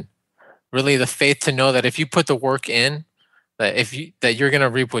apart. And really the faith to know that if you put the work in, that you're going to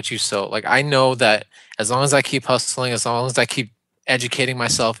reap what you sow. Like, I know that as long as I keep hustling, as long as I keep educating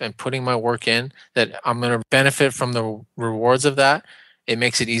myself and putting my work in, that I'm going to benefit from the rewards of that. It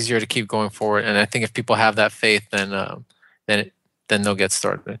makes it easier to keep going forward. And I think if people have that faith, then they'll get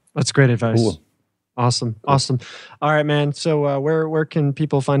started. That's great advice. Cool. Awesome. All right, man. So where can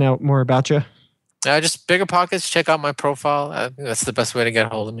people find out more about you? Just BiggerPockets. Check out my profile. I think that's the best way to get a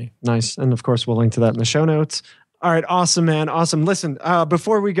hold of me. Nice. And of course, we'll link to that in the show notes. All right. Awesome, man. Awesome. Listen,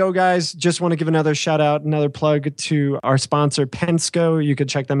 before we go, guys, just want to give another shout out, another plug to our sponsor, Pensco. You could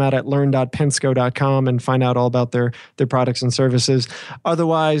check them out at learn.pensco.com and find out all about their products and services.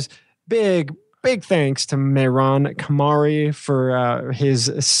 Otherwise, big thanks to Mehran Kamari for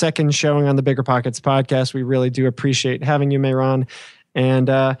his second showing on the BiggerPockets podcast. We really do appreciate having you, Mehran.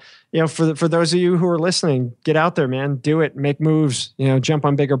 And, for those of you who are listening, get out there, man. Do it. Make moves. Jump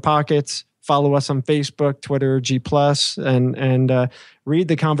on BiggerPockets. Follow us on Facebook, Twitter, G+, and read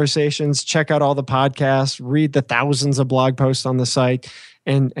the conversations. Check out all the podcasts. Read the thousands of blog posts on the site.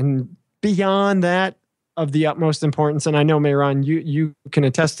 And beyond that, of the utmost importance, and I know, Mehran, you can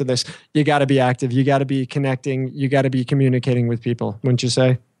attest to this, you got to be active. You got to be connecting. You got to be communicating with people, wouldn't you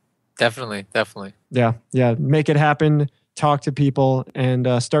say? Definitely. Yeah. Make it happen. Talk to people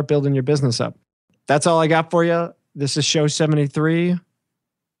and start building your business up. That's all I got for you. This is show 73.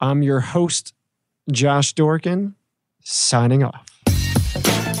 I'm your host, Josh Dorkin, signing off.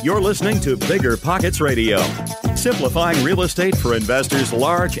 You're listening to BiggerPockets Radio, simplifying real estate for investors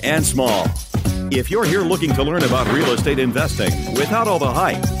large and small. If you're here looking to learn about real estate investing without all the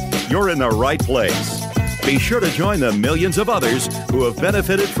hype, you're in the right place. Be sure to join the millions of others who have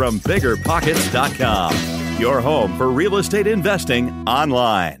benefited from BiggerPockets.com, your home for real estate investing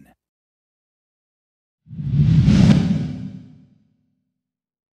online.